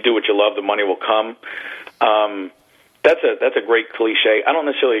 if you do what you love, the money will come. That's a great cliche. I don't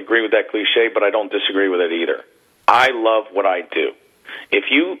necessarily agree with that cliche, but I don't disagree with it either. I love what I do.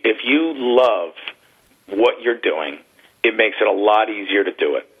 If you love what you're doing, it makes it a lot easier to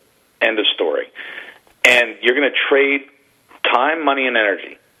do it. End of story. And you're going to trade time, money, and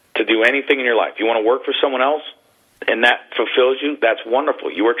energy to do anything in your life. You want to work for someone else, and that fulfills you, that's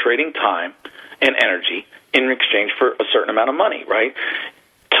wonderful. You are trading time and energy in exchange for a certain amount of money, right?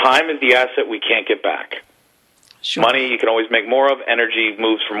 Time is the asset we can't get back. Sure. Money you can always make more of. Energy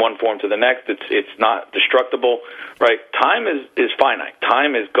moves from one form to the next. It's not destructible, right? Time is finite.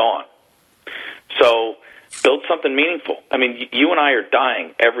 Time is gone. So build something meaningful. I mean, you and I are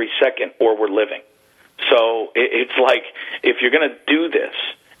dying every second, or we're living. So it's like, if you're going to do this,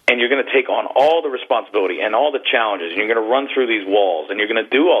 and you're going to take on all the responsibility and all the challenges, and you're going to run through these walls, and you're going to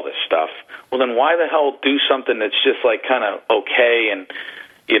do all this stuff, well, then why the hell do something that's just like kind of okay and,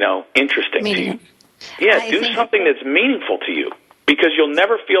 interesting to you? Yeah, do something that's meaningful to you, because you'll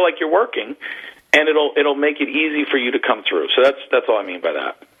never feel like you're working, and it'll make it easy for you to come through. So that's all I mean by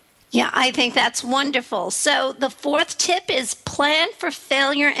that. Yeah, I think that's wonderful. So the 4th tip is plan for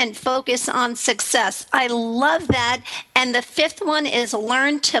failure and focus on success. I love that. And the 5th one is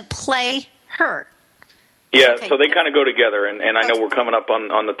learn to play hurt. Yeah, okay. So they kind of go together, and I know we're coming up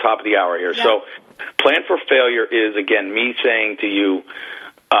on the top of the hour here. Yeah. So plan for failure is, again, me saying to you,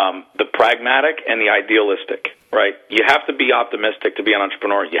 the pragmatic and the idealistic, right? You have to be optimistic to be an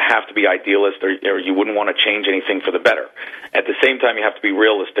entrepreneur. You have to be idealist, or you wouldn't want to change anything for the better. At the same time, you have to be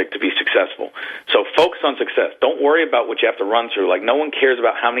realistic to be successful. So focus on success. Don't worry about what you have to run through. Like, no one cares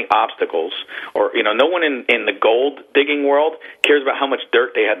about how many obstacles, or, no one in the gold digging world cares about how much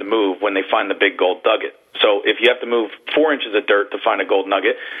dirt they had to move when they find the big gold nugget. So if you have to move 4 inches of dirt to find a gold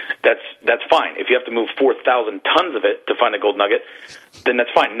nugget, that's fine. If you have to move 4,000 tons of it to find a gold nugget, then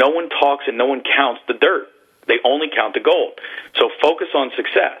that's fine. No one talks and no one counts the dirt. They only count the gold. So focus on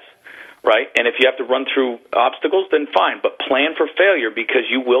success, right? And if you have to run through obstacles, then fine. But plan for failure, because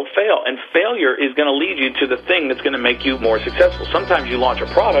you will fail. And failure is going to lead you to the thing that's going to make you more successful. Sometimes you launch a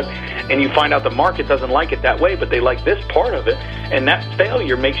product and you find out the market doesn't like it that way, but they like this part of it. And that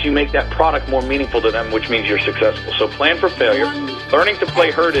failure makes you make that product more meaningful to them, which means you're successful. So plan for failure. Learning to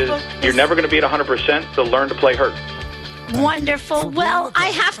play hurt is you're never going to be at 100%, so learn to play hurt. Wonderful. Well, I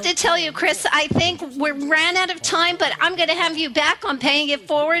have to tell you, Chris, I think we ran out of time, but I'm going to have you back on Paying It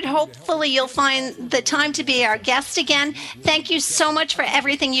Forward. Hopefully you'll find the time to be our guest again. Thank you so much for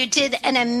everything you did. An